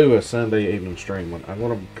might can do a Sunday evening stream. I'm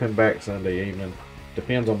going to come back Sunday evening.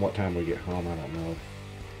 Depends on what time we get home. I don't know.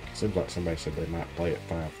 Seems like somebody said they might play at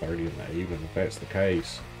 5:30 in the evening. If that's the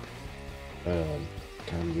case,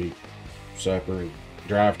 time to eat supper and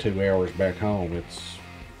drive 2 hours back home. It's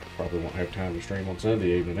probably won't have time to stream on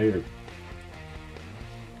Sunday evening either.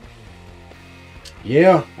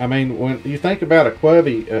 Yeah, I mean, when you think about a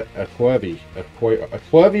quevy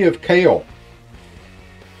of kale,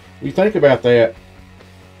 you think about that,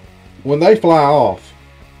 when they fly off,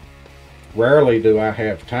 rarely do I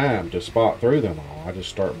have time to spot through them all. I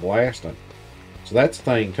just start blasting. So that's the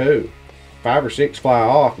thing too. 5 or 6 fly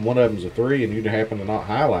off and one of them's a 3 and you happen to not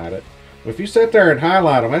highlight it. If you sit there and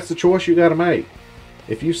highlight them, that's the choice you got to make.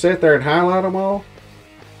 If you sit there and highlight them all,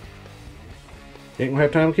 you ain't gonna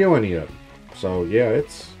have time to kill any of them. So yeah,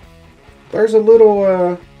 there's a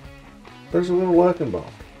little luck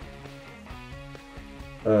involved.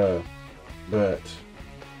 But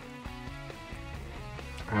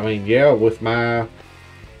I mean, yeah, with my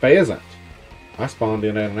pheasant, I spawned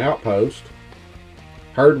in at an outpost,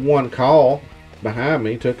 heard one call behind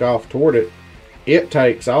me, took off toward it. It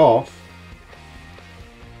takes off,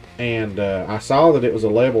 and I saw that it was a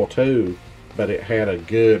level 2, but it had a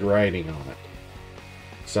good rating on it.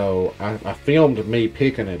 So I filmed me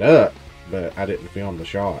picking it up, but I didn't film the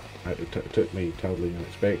shot. It took me totally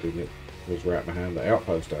unexpected, and it was right behind the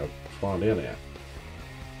outpost I spawned in at.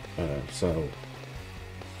 So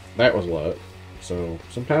that was luck. So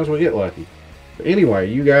sometimes we get lucky. But anyway,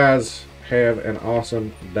 you guys have an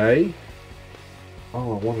awesome day.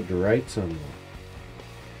 Oh, I wanted to rate someone.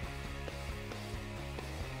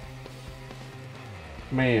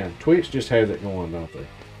 Man, Twitch just has it going, don't they?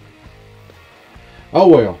 Oh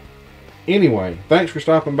well. Anyway, thanks for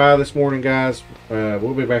stopping by this morning, guys.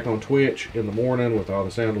 We'll be back on Twitch in the morning with all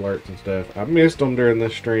the sound alerts and stuff. I missed them during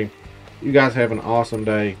this stream. You guys have an awesome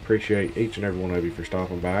day. Appreciate each and every one of you for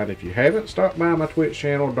stopping by. And if you haven't stopped by my Twitch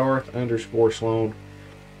channel, Darth_Sloan,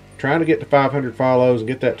 trying to get to 500 follows and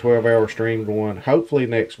get that 12-hour stream going. Hopefully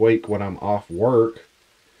next week when I'm off work.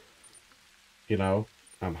 You know,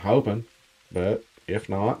 I'm hoping. But if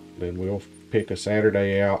not, then we'll pick a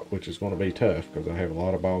Saturday out, which is going to be tough because I have a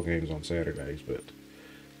lot of ball games on Saturdays. But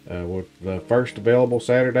the first available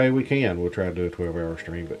Saturday we can, we'll try to do a 12-hour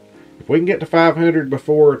stream. But if we can get to 500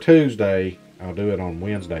 before Tuesday, I'll do it on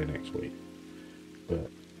Wednesday next week. But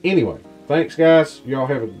anyway, thanks guys. Y'all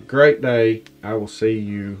have a great day. I will see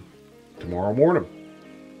you tomorrow morning.